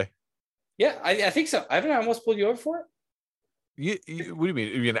 Oh, really? Yeah, I think so. I haven't almost pulled you over for it. What do you mean?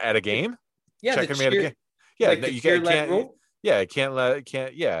 You mean at a game? Yeah, Checking the me at a cheer, game? Yeah, like no, the you cheer can't. led rule. Yeah, it can't let. It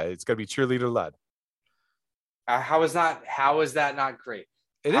can't. Yeah, it's got to be cheerleader led. How is that not great?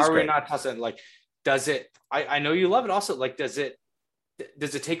 It How is are we great. not tossing? Like, does it? I know you love it. Also, like, does it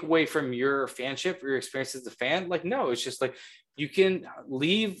take away from your fanship or your experience as a fan? Like, no, it's just like you can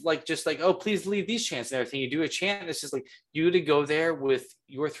leave, like, just like, oh, please leave these chants and everything. You do a chant. It's just like you to go there with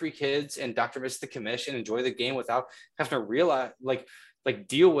your 3 kids and Dr. Miss the commission, enjoy the game without having to realize, like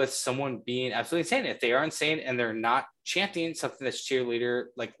deal with someone being absolutely insane. If they are insane and they're not chanting something that's cheerleader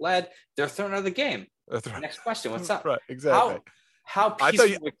like led, they're thrown out of the game. Next question. What's up? Right, exactly. How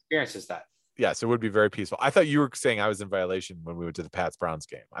peaceful experience is that? Yes, it would be very peaceful. I thought you were saying I was in violation when we went to the Pats Browns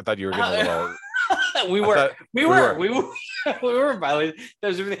game. I thought you were getting a little. we were violating. That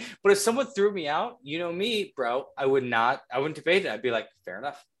was everything. But if someone threw me out, you know me, bro, I wouldn't debate it. I'd be like, fair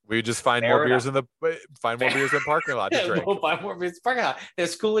enough. We would just find more beers in the parking lot to drink. We'll find more beers in the parking lot.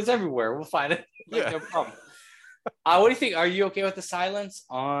 There's coolers everywhere. We'll find it. Like, Yeah. No problem. What do you think? Are you okay with the silence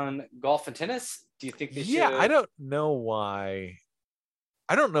on golf and tennis? Do you think they should? Yeah, I don't know why.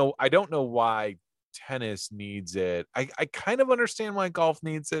 I don't know why tennis needs it. I kind of understand why golf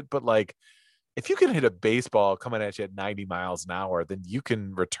needs it, but like if you can hit a baseball coming at you at 90 miles an hour, then you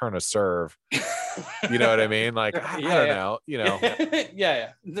can return a serve. You know what I mean? Like, I don't know, you know.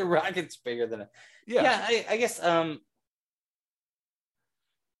 yeah. The racket's bigger than it. Yeah. I guess I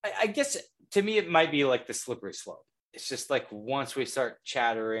guess to me it might be like the slippery slope. It's just like once we start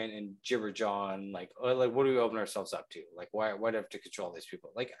chattering and gibber jawing, like, oh, like what do we open ourselves up to? Like, why do I have to control these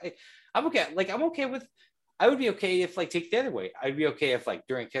people? Like, I'm okay. Like, I'm okay with. I would be okay if, like, take the other way. I'd be okay if, like,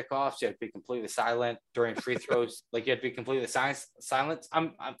 during kickoffs you had to be completely silent. During free throws, like, you had to be completely silent.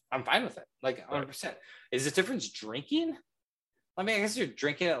 I'm fine with it. Like, 100%. Is the difference drinking? I mean, I guess you're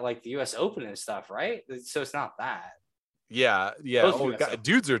drinking at like the U.S. Open and stuff, right? So it's not that. Yeah. Oh,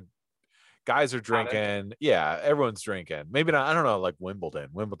 guys are drinking. Yeah, everyone's drinking. Maybe not. I don't know. Like Wimbledon.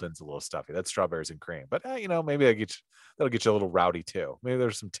 Wimbledon's a little stuffy. That's strawberries and cream. But you know, maybe that'll get you a little rowdy too. Maybe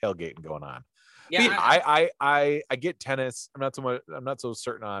there's some tailgating going on. Yeah, I get tennis. I'm not so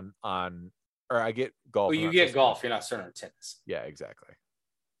certain on. Or I get golf. Well, you get golf. You're not certain on tennis. Yeah, exactly.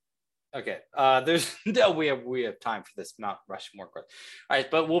 Okay. There's no, we have time for this Mount Rushmore question. All right,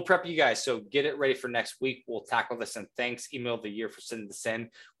 but we'll prep you guys. So get it ready for next week. We'll tackle this, and thanks. Email of the year for sending this in.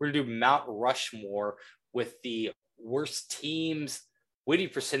 We're gonna do Mount Rushmore with the worst teams, witty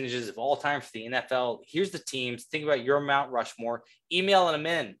percentages of all time for the NFL. Here's the teams. Think about your Mount Rushmore. Email them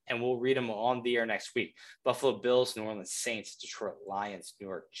in, and we'll read them on the air next week. Buffalo Bills, New Orleans Saints, Detroit Lions, New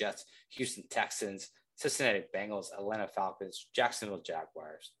York Jets, Houston Texans, Cincinnati Bengals, Atlanta Falcons, Jacksonville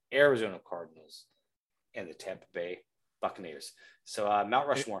Jaguars, Arizona Cardinals, and the Tampa Bay Buccaneers. So Mount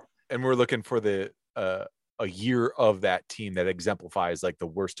Rushmore. And we're looking for the a year of that team that exemplifies like the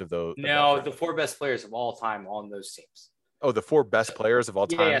worst of those. No, the 4 best players of all time on those teams. Oh, the 4 best players of all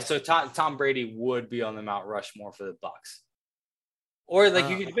time. Yeah. So Tom Brady would be on the Mount Rushmore for the Bucs. Or like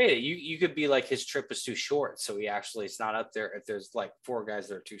you could debate it. You could be like his trip was too short, so it's not up there if there's like 4 guys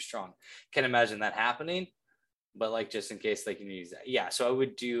that are too strong. Can't imagine that happening, but like just in case they can use that. Yeah, so I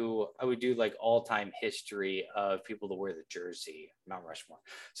would do like all-time history of people to wear the jersey, Mount Rushmore.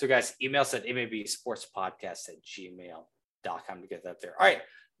 So guys, email us at mabsportspodcast@gmail.com to get that there. All right,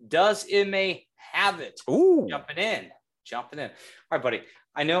 does MA have it? Ooh, Jumping in. All right, buddy.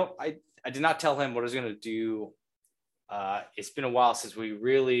 I know I did not tell him what I was going to do. It's been a while since we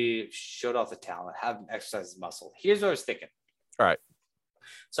really showed off the talent, haven't exercised muscle. Here's what I was thinking. All right.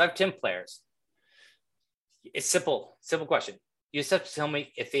 So I have 10 players. It's simple question. You just have to tell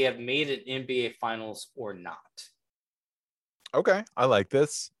me if they have made an NBA Finals or not. Okay. I like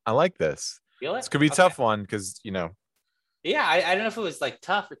this. Feel it? This could be a tough one because, you know. Yeah, I don't know if it was like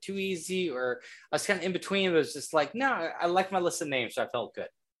tough or too easy, or I was kind of in between. It was just like, no, I like my list of names, so I felt good.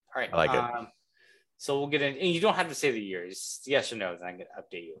 All right. I like it. So we'll get in, and you don't have to say the year. Just yes or no, then I can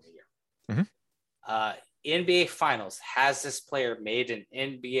update you in the year. Mm-hmm. NBA Finals. Has this player made an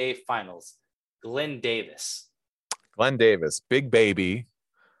NBA Finals? Glenn Davis, big baby,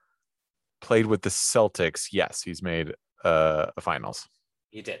 played with the Celtics. Yes, he's made a finals.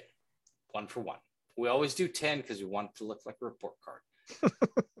 He did. 1 for 1. We always do 10 because we want it to look like a report card.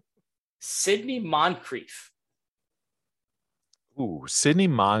 Sidney Moncrief. Ooh, Sidney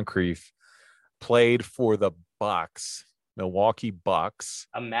Moncrief played for the Bucks, Milwaukee Bucks.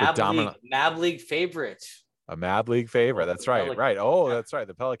 A Mad League favorite. A Mad League favorite. That's right. Pelicans. Right. Oh, yeah. That's right.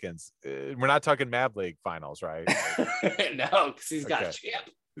 The Pelicans. We're not talking Mad League finals, right? No, because he's got a chip.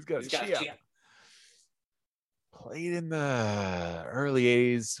 He's got a chip. Played in the early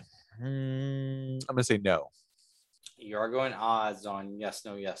 80s. I'm gonna say no. You are going odds on yes,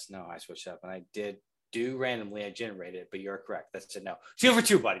 no, yes, no. I switched up and I did do randomly. I generated it, but you're correct. That's a no. 2 for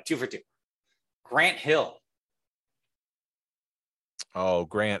 2, buddy. 2 for 2. Grant Hill. Oh,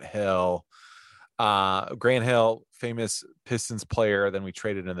 Grant Hill. Grant Hill, famous Pistons player. Then we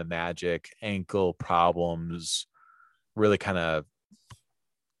traded in the Magic. Ankle problems. Really kind of,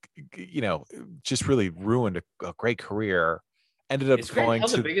 just really ruined a great career. Ended up Is Grant going Hill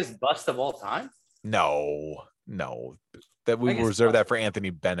to the biggest bust of all time? No. That we will reserve that for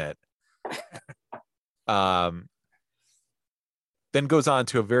Anthony Bennett. Then goes on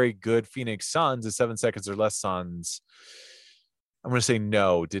to a very good Phoenix Suns, the 7 seconds or less Suns. I'm going to say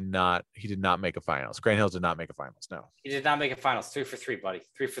no. He did not make a finals. Grant Hill did not make a finals. No, he did not make a finals. 3 for 3, buddy.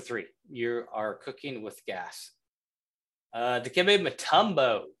 3 for 3. You are cooking with gas. Dikembe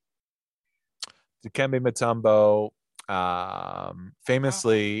Mutombo.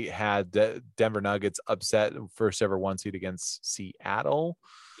 Famously had Denver Nuggets upset first ever 1 seed against Seattle.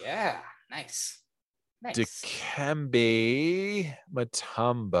 Yeah, nice. Dikembe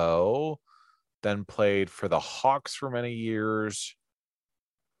Mutombo then played for the Hawks for many years.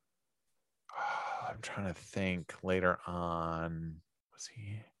 I'm trying to think later on. Was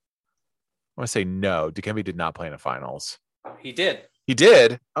he? I want to say no. Dikembe did not play in the finals. He did. He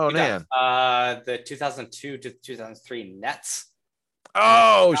did? Oh, man. The 2002 to 2003 Nets.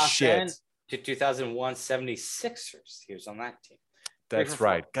 Oh, shit. To 2001 76ers. He was on that team. That's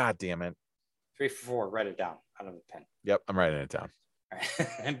right. God damn it. 3 for 4. Write it down out of the pen. Yep, I'm writing it down. All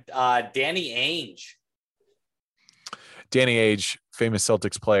right. Danny Ainge. Danny Ainge, famous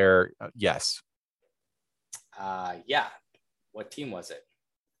Celtics player. Yes. Yeah. What team was it?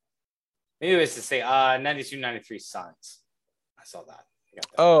 Maybe it was to say 92-93 Suns. I saw that.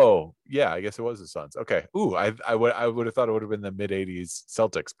 Oh, yeah. I guess it was the Suns. Okay. Ooh, I would have thought it would have been the mid 80s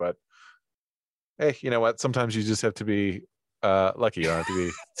Celtics, but hey, you know what? Sometimes you just have to be lucky. You don't have to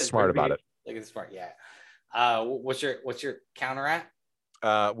be smart about it. Like it's smart, yeah. What's your counter at?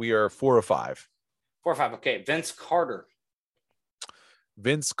 We are 4 or 5. 4 or 5. Okay. Vince Carter.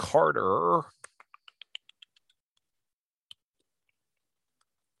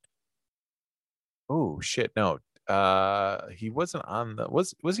 Oh shit! No, he wasn't on the.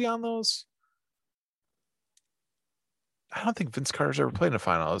 Was he on those? I don't think Vince Carter's ever played in the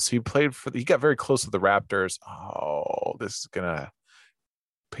finals. He played for. He got very close to the Raptors. Oh, this is gonna.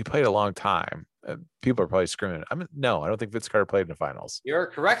 He played a long time. People are probably screaming. No, I don't think Vince Carter played in the finals. You're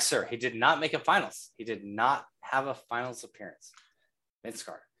correct, sir. He did not make a finals. He did not have a finals appearance. Vince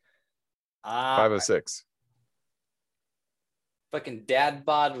Carter. 5 of 6. Fucking dad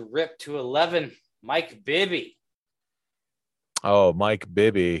bod rip to 11. Mike Bibby. Oh, Mike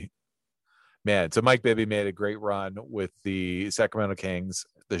Bibby. Man, so Mike Bibby made a great run with the Sacramento Kings,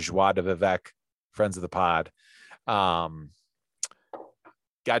 the Joie de Vivek, friends of the pod.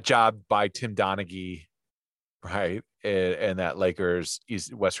 Got jobbed by Tim Donaghy, right? And that Lakers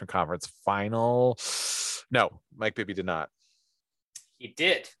Western Conference final. No, Mike Bibby did not. He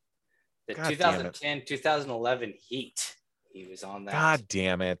did. The 2010-2011 Heat. He was on that. God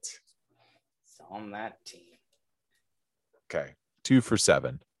damn it. He's on that team. Okay. 2 for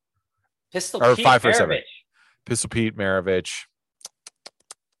 7. Pistol or Pete 5 for Maravich. 7. Pistol Pete Maravich.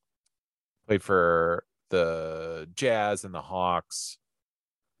 Played for the Jazz and the Hawks.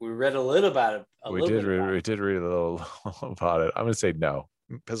 We read a little about it. We did read a little about it. I'm going to say no.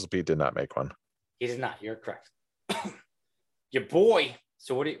 Pistol Pete did not make one. He did not. You're correct. Your boy.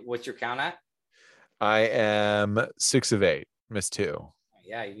 So what's your count at? I am 6 of 8. Missed 2.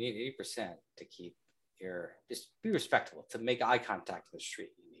 Yeah, you need 80% to keep just be respectful, to make eye contact in the street.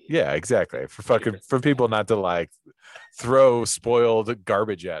 Yeah, exactly. For people not to like throw spoiled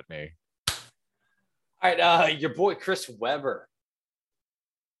garbage at me. All right, your boy Chris Webber.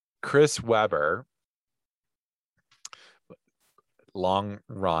 Chris Webber, long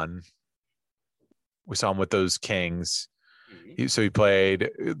run. We saw him with those Kings. Mm-hmm. So he played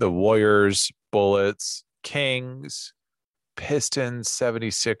the Warriors, Bullets, Kings, Pistons,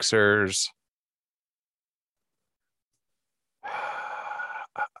 76ers.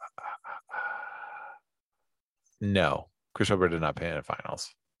 No, Chris Webber did not play in the finals.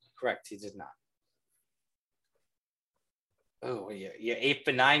 Correct, he did not. Oh, you're 8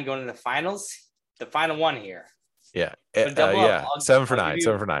 for 9 going to the finals. The final one here. Yeah, yeah. 7 for 9.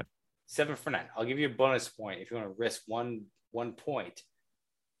 7 for 9. 7 for 9. I'll give you a bonus point if you want to risk one point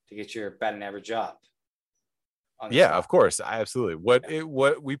to get your batting average up. Yeah, of course, absolutely.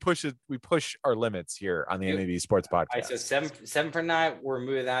 What we push our limits here on the MAB Sports Podcast. All right, so 7 for 9. We're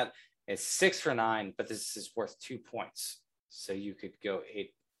moving that. It's 6 for 9, but this is worth 2 points. So you could go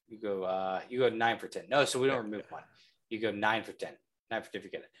 8. You go 9 for 10. No, so we don't remove one. You go 9 for 10. 9 for 10 if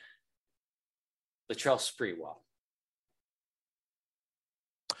you get it. Latrell Sprewell.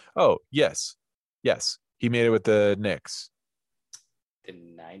 Oh, yes. Yes. He made it with the Knicks. The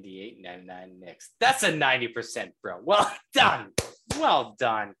 98, 99 Knicks. That's a 90%, bro. Well done. Well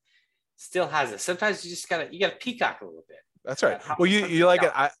done. Still has it. Sometimes you gotta peacock a little bit. That's right. Well, you like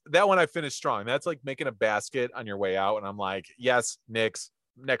it. That one I finished strong. That's like making a basket on your way out. And I'm like, yes, Knicks.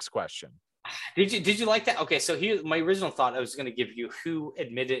 Next question. Did you like that? Okay, so here my original thought I was going to give you who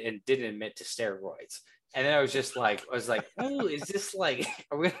admitted and didn't admit to steroids, and then I was like, oh, is this like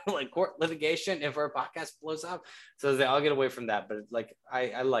are we gonna like court litigation if our podcast blows up? So I was like, I'll get away from that, but like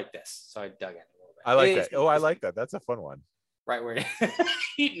I like this, so I dug in a little bit. I like that. Oh, I like that. That's a fun one. Right where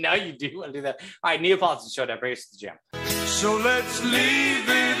now you do want to do that. All right, Neapolitan Showdown, bring us to the gym. So let's leave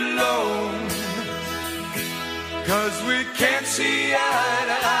it alone, 'cause we can't see eye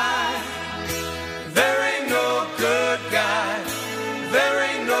to eye. There ain't no good guy, there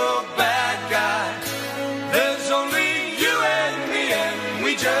ain't no bad guy. There's only you and me, and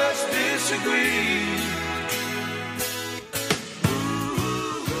we just disagree.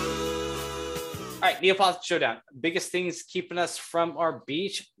 All right, Neapolitan Showdown. Biggest things keeping us from our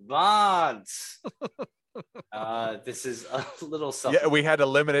beach bonds. This is a little something. Yeah, we had to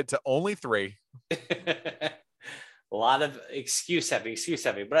limit it to only 3. A lot of excuse heavy,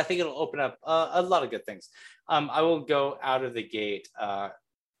 but I think it'll open up a lot of good things. I will go out of the gate.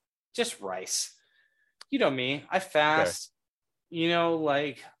 Just rice. You know me, I fast. Okay. You know,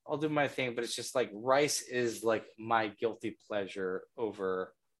 like I'll do my thing, but it's just like rice is like my guilty pleasure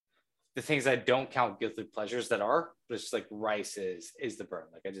over the things I don't count guilty pleasures that are. But it's just like rice is the burn.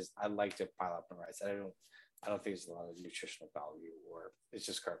 Like I like to pile up on rice. I don't think there's a lot of nutritional value, or it's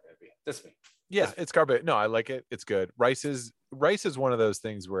just carb heavy. That's me. Yeah, it's carb. No, I like it. It's good. Rice is one of those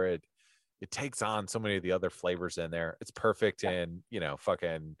things where it takes on so many of the other flavors in there. It's perfect in,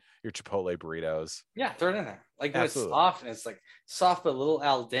 fucking your Chipotle burritos. Yeah, throw it in there. Like when Absolutely. It's soft, and it's like soft but a little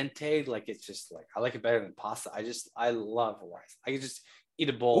al dente. Like it's just like I like it better than pasta. I love rice. I can just eat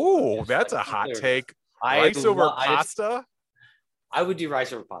a bowl. Ooh, that's like, a hot take. Rice over pasta. I would do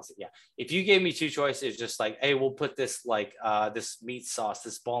rice over pasta. Yeah. If you gave me 2 choices, just like, hey, we'll put this like this meat sauce,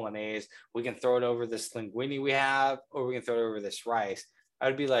 this bolognese, we can throw it over this linguine we have, or we can throw it over this rice. I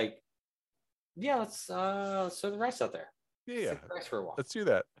would be like, yeah, let's throw the rice out there. Yeah. Let's rice for a while. Let's do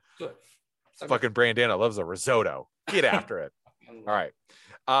that. Do it. Fucking Brandana loves a risotto. Get after it. All right.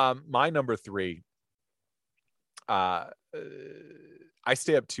 My number 3. I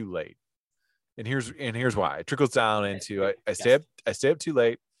stay up too late. And here's why. It trickles down into I stay up too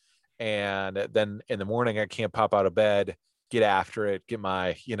late, and then in the morning I can't pop out of bed, get after it, get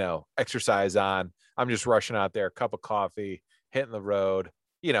my exercise on. I'm just rushing out there, cup of coffee, hitting the road,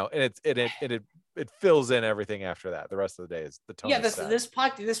 and it fills in everything after that. The rest of the day is the tone. Yeah, this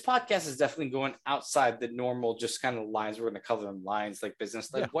podcast is definitely going outside the normal just kind of lines. We're going to cover them lines like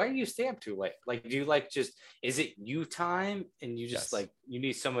business. Like, why do you stay up too late? Like, do you like just is it you time and you just like you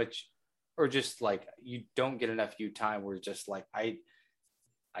need so much? Or just like you don't get enough you time where just like I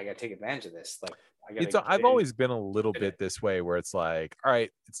gotta take advantage of this. Like I've always been a little bit this way where it's like, all right,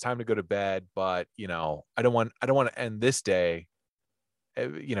 it's time to go to bed, but I don't want to end this day,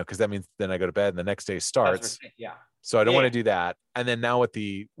 because that means then I go to bed and the next day starts. Yeah. So I don't want to do that. And then now with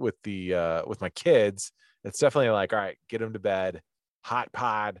my kids, it's definitely like, all right, get them to bed, hot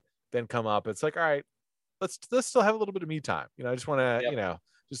pod, then come up. It's like, all right, let's still have a little bit of me time. I just want to,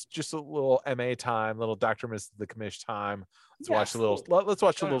 just a little MA time, little Dr. Miss the Commish time. Let's watch a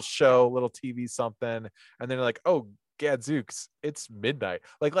little show, little TV something. And then you're like, oh, gadzooks, it's midnight.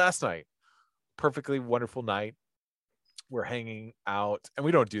 Like last night, perfectly wonderful night. We're hanging out, and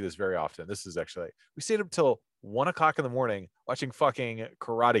we don't do this very often. We stayed up till 1 o'clock in the morning watching fucking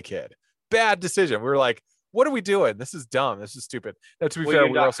Karate Kid. Bad decision. We were like, what are we doing? This is dumb. This is stupid. Now, to be fair,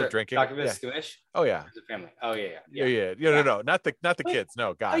 we were also drinking. Dr. Miss Oh yeah. The family. Oh yeah. No, not the kids.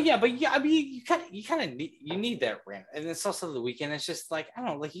 No, God. Oh yeah, but yeah, I mean, you kind of need that rant, and it's also the weekend. It's just like I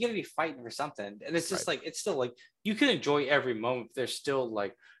don't know, like you gotta be fighting for something, and it's just like it's still like you can enjoy every moment. But there's still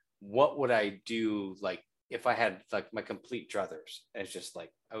like, what would I do like if I had like my complete druthers? And it's just like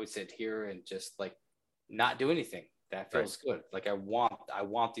I would sit here and just like not do anything. That feels good. Like I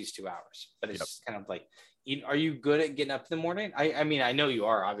want these 2 hours, but it's just kind of like. Are you good at getting up in the morning? I mean, I know you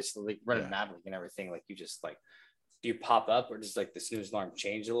are obviously like running Maverick and everything. Like you just like, do you pop up or does like the snooze alarm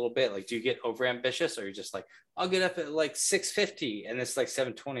change a little bit? Like, do you get over ambitious or you're just like, I'll get up at like 6:50 and it's like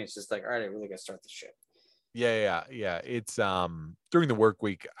 7:20. It's just like, all right, I really got to start the shit. Yeah. It's during the work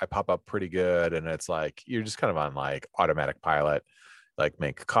week, I pop up pretty good. And it's like, you're just kind of on like automatic pilot. like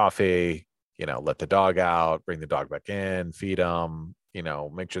make coffee, let the dog out, bring the dog back in, feed them,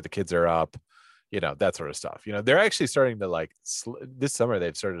 make sure the kids are up, that sort of stuff. They're actually starting to this summer,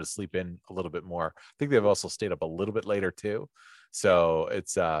 they've started to sleep in a little bit more. I think they've also stayed up a little bit later too. So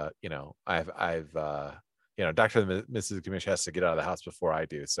it's, Dr. Mrs. Gamish has to get out of the house before I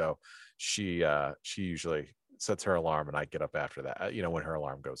do. So she usually sets her alarm and I get up after that, when her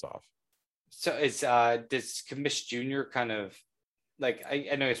alarm goes off. So does Commish Jr. kind of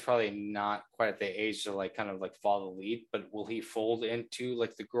I know he's probably not quite at the age to kind of follow the lead, but will he fold into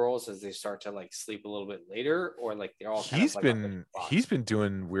the girls as they start to sleep a little bit later, or they're all he's been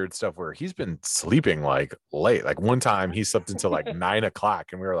doing weird stuff where he's been sleeping late. One time he slept until 9:00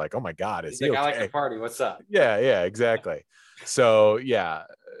 and we were like, oh my God, is he okay? I like the party. What's up? Yeah, exactly. So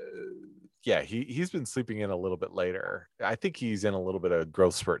he's been sleeping in a little bit later. I think he's in a little bit of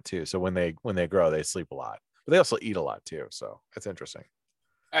growth spurt too. So when they grow, they sleep a lot. But they also eat a lot too, so that's interesting.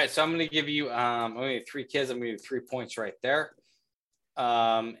 All right, so I'm going to give you only 3 kids. I'm going to give you 3 points right there,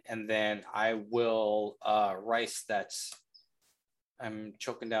 and then I will rice. I'm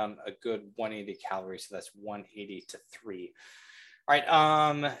choking down a good 180 calories, so that's 180 to 3. All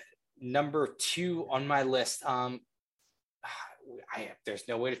right, number 2 on my list. There's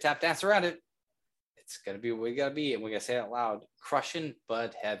no way to tap dance around it. It's going to be what we got to be, and we got to say it out loud. Crushing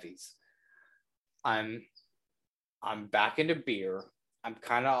Bud Heavies. I'm back into beer. I'm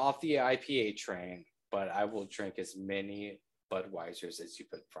kind of off the IPA train, but I will drink as many Budweisers as you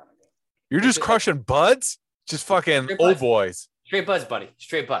put in front of me. You're just crushing buds? Just fucking old boys. Straight buds, buddy.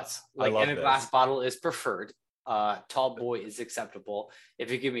 Straight buds. In a glass bottle is preferred. Tall boy is acceptable.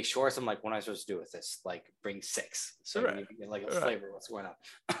 If you give me shorts, I'm like, what am I supposed to do with this? Bring 6. So you get a flavor of what's going on.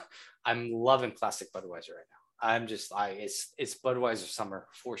 I'm loving classic Budweiser right now. It's Budweiser summer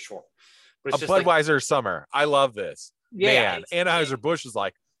for sure. But it's a Budweiser summer. I love this. Yeah, man. Anheuser-Busch is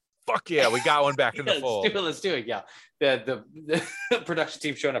like, fuck yeah, we got one back in the fold. Let's do it. Yeah. The production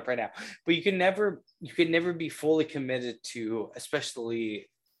team showing up right now. But you can never be fully committed to,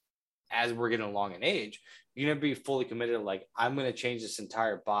 especially as we're getting along in age, you can never be fully committed to I'm going to change this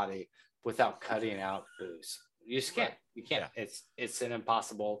entire body without cutting out booze. You just can't. You can't. Yeah. It's an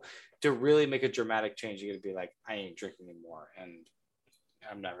impossible to really make a dramatic change. You got to be I ain't drinking anymore, and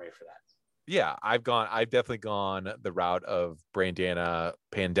I'm not ready for that. Yeah, I've definitely gone the route of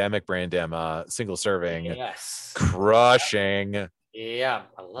pandemic Brandema, single serving, yes, crushing. Yeah,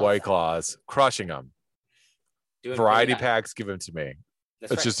 I love White Claws, crushing them. Variety packs, give them to me.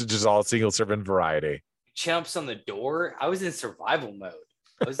 That's it's right. just all single serving variety. Chumps on the door. I was in survival mode.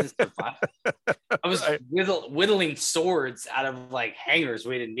 I was whittling swords out of hangers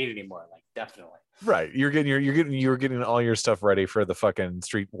we didn't need anymore. Definitely. Right. You were getting all your stuff ready for the fucking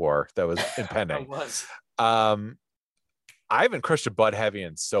street war that was impending. I was. I haven't crushed a Bud Heavy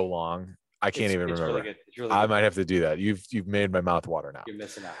in so long. I can't even remember. Really good. It's really I good. might have to do that. You've made my mouth water now. You're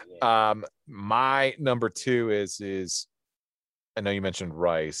missing out. Yeah. My number 2 is I know you mentioned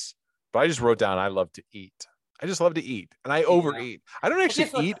rice, but I just wrote down I love to eat. I just love to eat, and I overeat. I don't actually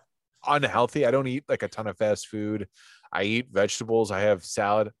eat unhealthy. I don't eat a ton of fast food. I eat vegetables. I have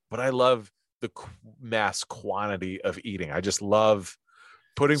salad, but I love the mass quantity of eating. I just love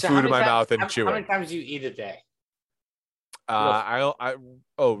putting food in my mouth and chewing. How many times do you eat a day?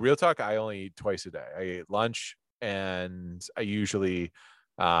 Real talk. I only eat twice a day. I eat lunch, and I usually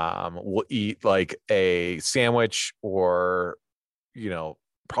will eat a sandwich, or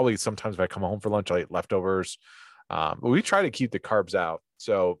probably sometimes if I come home for lunch, I'll eat leftovers. But we try to keep the carbs out.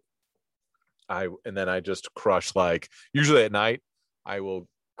 So I just crush usually at night I will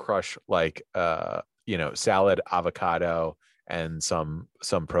crush salad, avocado, and some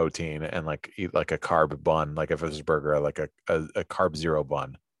protein, and eat a carb bun, if it was a burger, a carb 0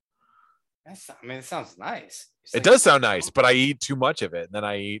 bun. It sounds nice. It does sound nice, but I eat too much of it, and then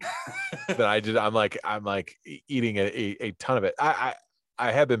I eat. I'm eating a ton of it.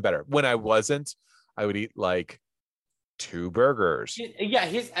 I have been better. When I wasn't, I would eat 2 burgers. Yeah,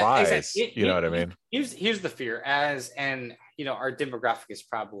 fries. You know what I mean? Here's the fear, our demographic is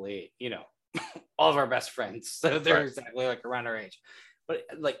probably, all of our best friends. So they're right. Exactly around our age. But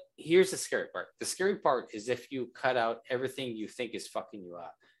here's the scary part. The scary part is if you cut out everything you think is fucking you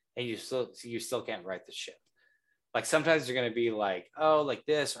up, and you still can't right the ship. Sometimes you're gonna be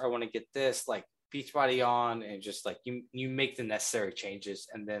this, or I want to get this, Beachbody on, and just you make the necessary changes,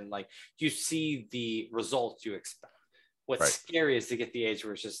 and then you see the results you expect. What's scary is to get the age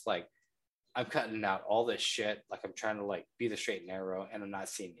where it's just I'm cutting out all this shit, I'm trying to be the straight and narrow, and I'm not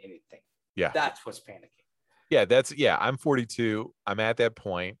seeing anything. Yeah, that's what's panicking. Yeah, I'm 42. I'm at that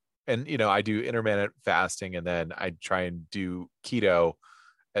point. and I do intermittent fasting, and then I try and do keto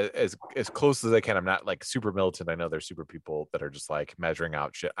as close as I can. I'm not like super militant. I know there's super people that are just like measuring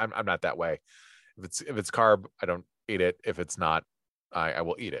out shit. I'm not that way. If it's carb, I don't eat it. If it's not, I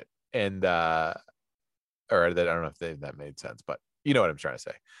will eat it. And or that, I don't know if that made sense, but you know what I'm trying to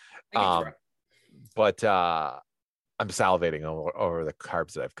say. But I'm salivating over the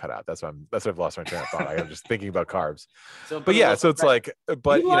carbs that I've cut out. That's why I've lost my train of thought. I'm just thinking about carbs. But yeah, so it's like,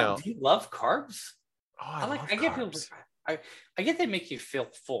 but do you love carbs? Oh, I get people. I get they make you feel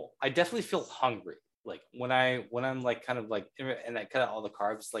full. I definitely feel hungry. Like when I'm like kind of like, and I cut out all the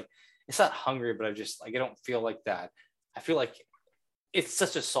carbs, like it's not hungry, but I just like, I don't feel like that. I feel like it's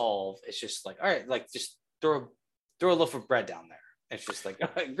such a solve. It's just like, all right, like just throw a loaf of bread down there. It's just like,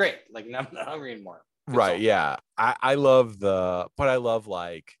 great. Like I'm not hungry anymore. Right. Yeah. I love the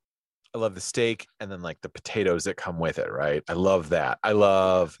steak and then like the potatoes that come with it. Right. I love that. I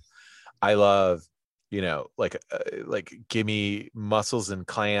love, like give me mussels and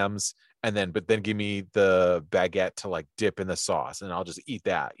clams, and but then give me the baguette to like dip in the sauce, and I'll just eat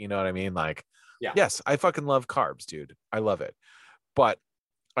that. You know what I mean? Like, yeah. Yes, I fucking love carbs, dude. I love it. But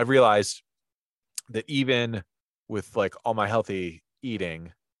I've realized that even with like all my healthy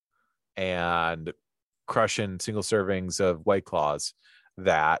eating and crushing single servings of White Claws,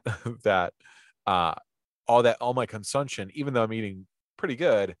 that all my consumption, even though I'm eating pretty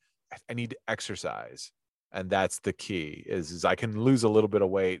good, I need to exercise. And that's the key is I can lose a little bit of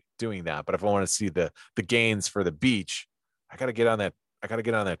weight doing that. But if I want to see the gains for the beach, I got to get on that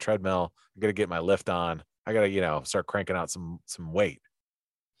treadmill. I got to get my lift on. I got to, start cranking out some weight.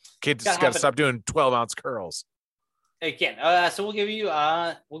 Kids just got to stop doing 12-ounce curls. Again, so we'll give you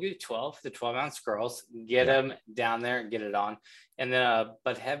 12 ounce curls, get them down there and get it on. And then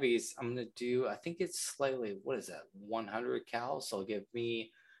but heavies, I'm going to do, I think it's slightly, what is that? 100 calories. So give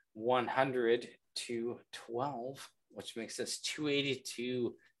me 100 to 12, which makes us 280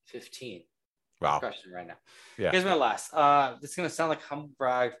 to 15. Wow. Crushing right now. Yeah. Here's my last. This is going to sound like humble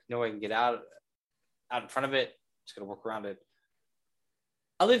brag. No, I can get out in front of it. Just going to work around it.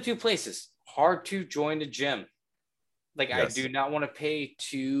 I live 2 places. Hard to join a gym. Like, yes. I do not want to pay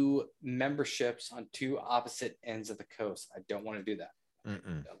 2 memberships on 2 opposite ends of the coast. I don't want to do that.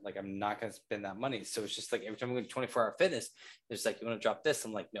 Mm-mm. Like, I'm not going to spend that money. So it's just like every time I go to 24-hour fitness, it's like, you want to drop this?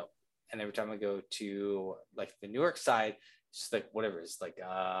 I'm like, no. And every time I go to like the Newark side, it's just like whatever. It's like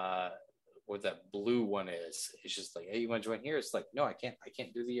what that blue one is. It's just like, hey, you want to join here? It's like, no, I can't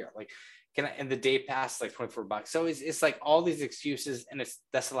do the year. Like, can I? And the day pass like $24. So it's like all these excuses, and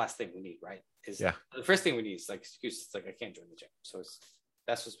that's the last thing we need, right? The first thing we need is like excuses. Like I can't join the gym. So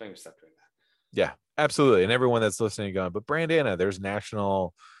that's what's making me stop doing that. Yeah, absolutely. And everyone that's listening going, but Brandana, there's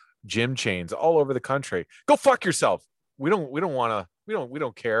national gym chains all over the country. Go fuck yourself. We don't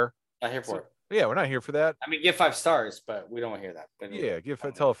care. Not here for it. Yeah, we're not here for that. I mean, give 5 stars, but we don't want to hear that. But yeah,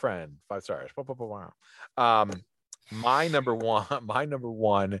 tell a friend 5 stars. My number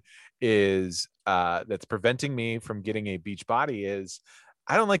one is that's preventing me from getting a beach body is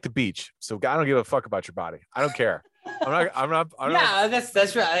I don't like the beach, so I don't give a fuck about your body. I don't care. I'm not. Yeah,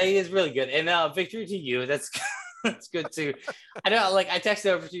 that's right. It's really good. And victory to you. That's that's good too. I know. Like I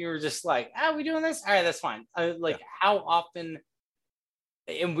texted over to you. You were just like, "Ah, we doing this? All right, that's fine." How often?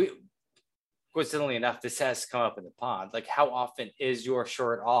 And we, coincidentally enough, this has come up in the pod. Like, how often is your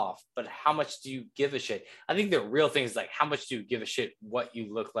shirt off? But how much do you give a shit? I think the real thing is like, how much do you give a shit what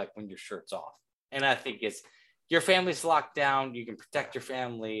you look like when your shirt's off? And I think it's your family's locked down. You can protect your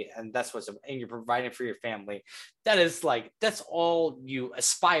family, and that's and you're providing for your family. That's all you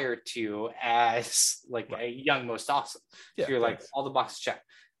aspire to as like a young most awesome. Yeah, so you're like all the boxes checked.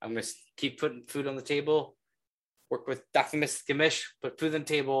 I'm gonna keep putting food on the table. Work with Dr. Miss Gamish, put food on the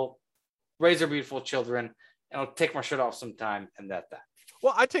table, raise our beautiful children, and I'll take my shirt off sometime, and that.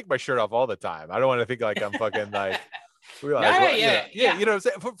 Well, I take my shirt off all the time. I don't want to think like I'm fucking like. Yeah. You know what I'm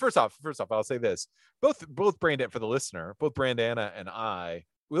saying? First off, I'll say this: both Brandana, for the listener, both Brandana and I,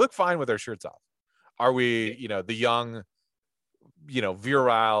 we look fine with our shirts off. Are we? The young,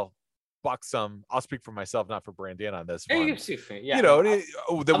 virile, buxom. I'll speak for myself, not for Brandana on this one.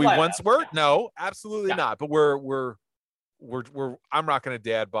 That we once were. No, absolutely not. But we're I'm rocking a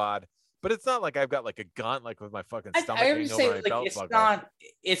dad bod, but it's not like I've got like a gun like with my fucking stomach hanging over my belt.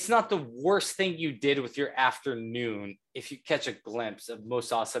 It's not the worst thing you did with your afternoon if you catch a glimpse of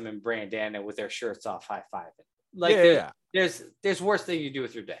Most Awesome and Brandana with their shirts off high-fiving. Like there's worse thing you do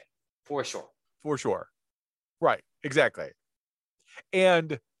with your day, for sure. Right, exactly.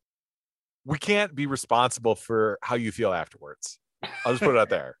 And we can't be responsible for how you feel afterwards. I'll just put it out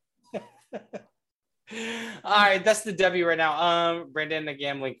there. All right, that's the W right now. Brandon, the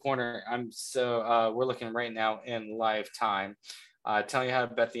gambling corner. We're looking right now in Lifetime, telling you how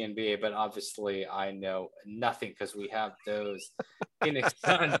to bet the NBA, but obviously I know nothing because we have those Phoenix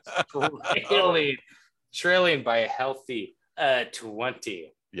Suns trailing by a healthy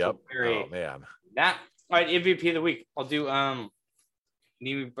 20. Yep. So very, oh man. all right, MVP of the week. I'll do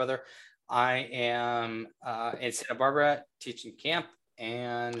me, brother. I am in Santa Barbara teaching camp,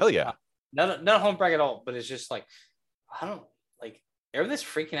 and Hell yeah. Not a home brag at all, but it's just like, I don't like everybody's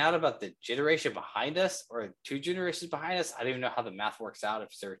freaking out about the generation behind us or 2 generations behind us. I don't even know how the math works out,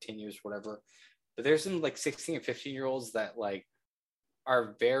 if they're 10 years, whatever. But there's some like 16 and 15-year-olds that like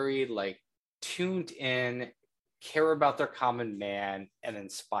are very like tuned in, care about their common man, and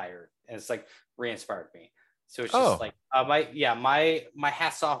inspired. And it's like re-inspired me. So it's just like my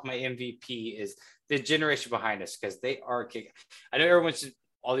hats off. My MVP is the generation behind us, because they are kicking. I know everyone's just,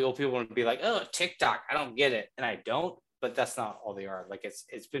 all the old people want to be like, oh, TikTok, I don't get it, and I don't. But that's not all they are. Like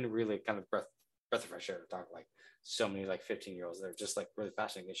it's been really kind of breath of fresh air to talk like so many like 15-year-olds. They're just like really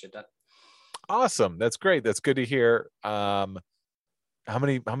passionate, get shit done. Awesome. That's great. That's good to hear. How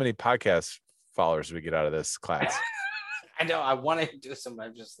many podcast followers do we get out of this class? I know I want to do something.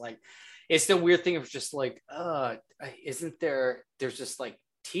 I'm just like, it's the weird thing of just like, isn't there's just like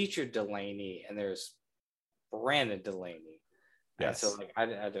Teacher Delaney and there's Brandon Delaney. Yes. And so like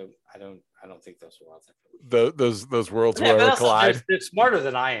I don't think those worlds those worlds will ever collide. They're smarter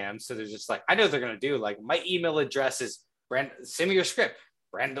than I am, so they're just like, I know what they're gonna do. Like my email address is send me your script,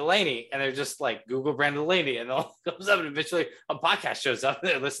 Brandon Delaney, and they're just like Google Brandon Delaney, and it all comes up, and eventually a podcast shows up.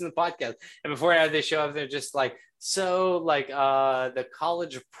 And they listen to the podcast, and before they show up, they're just like, so like the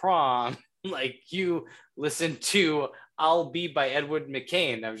college prom, like you listen to "I'll Be" by Edward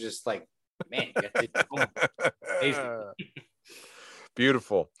McCain. I was just like, man,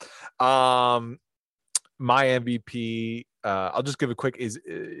 beautiful. My MVP. I'll just give a quick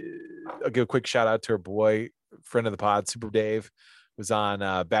shout out to our boy, friend of the pod, Super Dave. Was on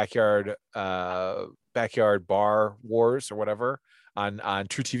backyard bar wars or whatever on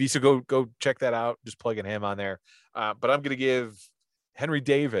True TV. So go check that out. Just plugging him on there. But I'm gonna give Henry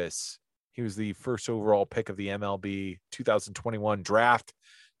Davis. He was the first overall pick of the MLB 2021 draft.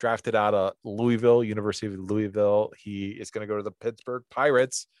 Drafted out of Louisville, University of Louisville. He is going to go to the Pittsburgh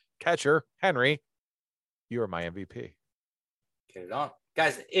Pirates. Catcher, Henry, you are my MVP. Get it on.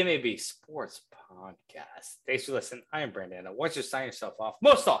 Guys, MAB Sports Podcast. Thanks for listening. I am Brandon. Why don't you sign yourself off?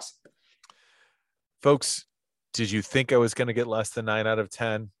 Most awesome. Folks, did you think I was going to get less than 9 out of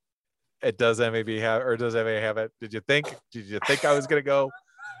 10? It does MAB have, or does MAB have it? Did you think I was going to go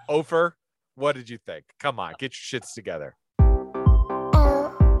over? What did you think? Come on, get your shits together.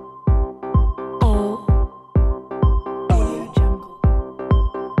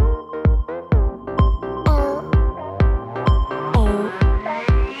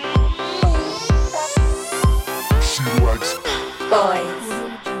 Boys,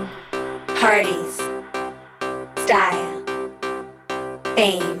 parties, style,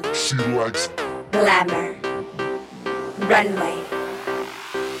 fame, glamour, runway,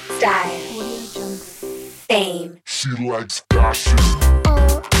 style, fame. She likes fashion.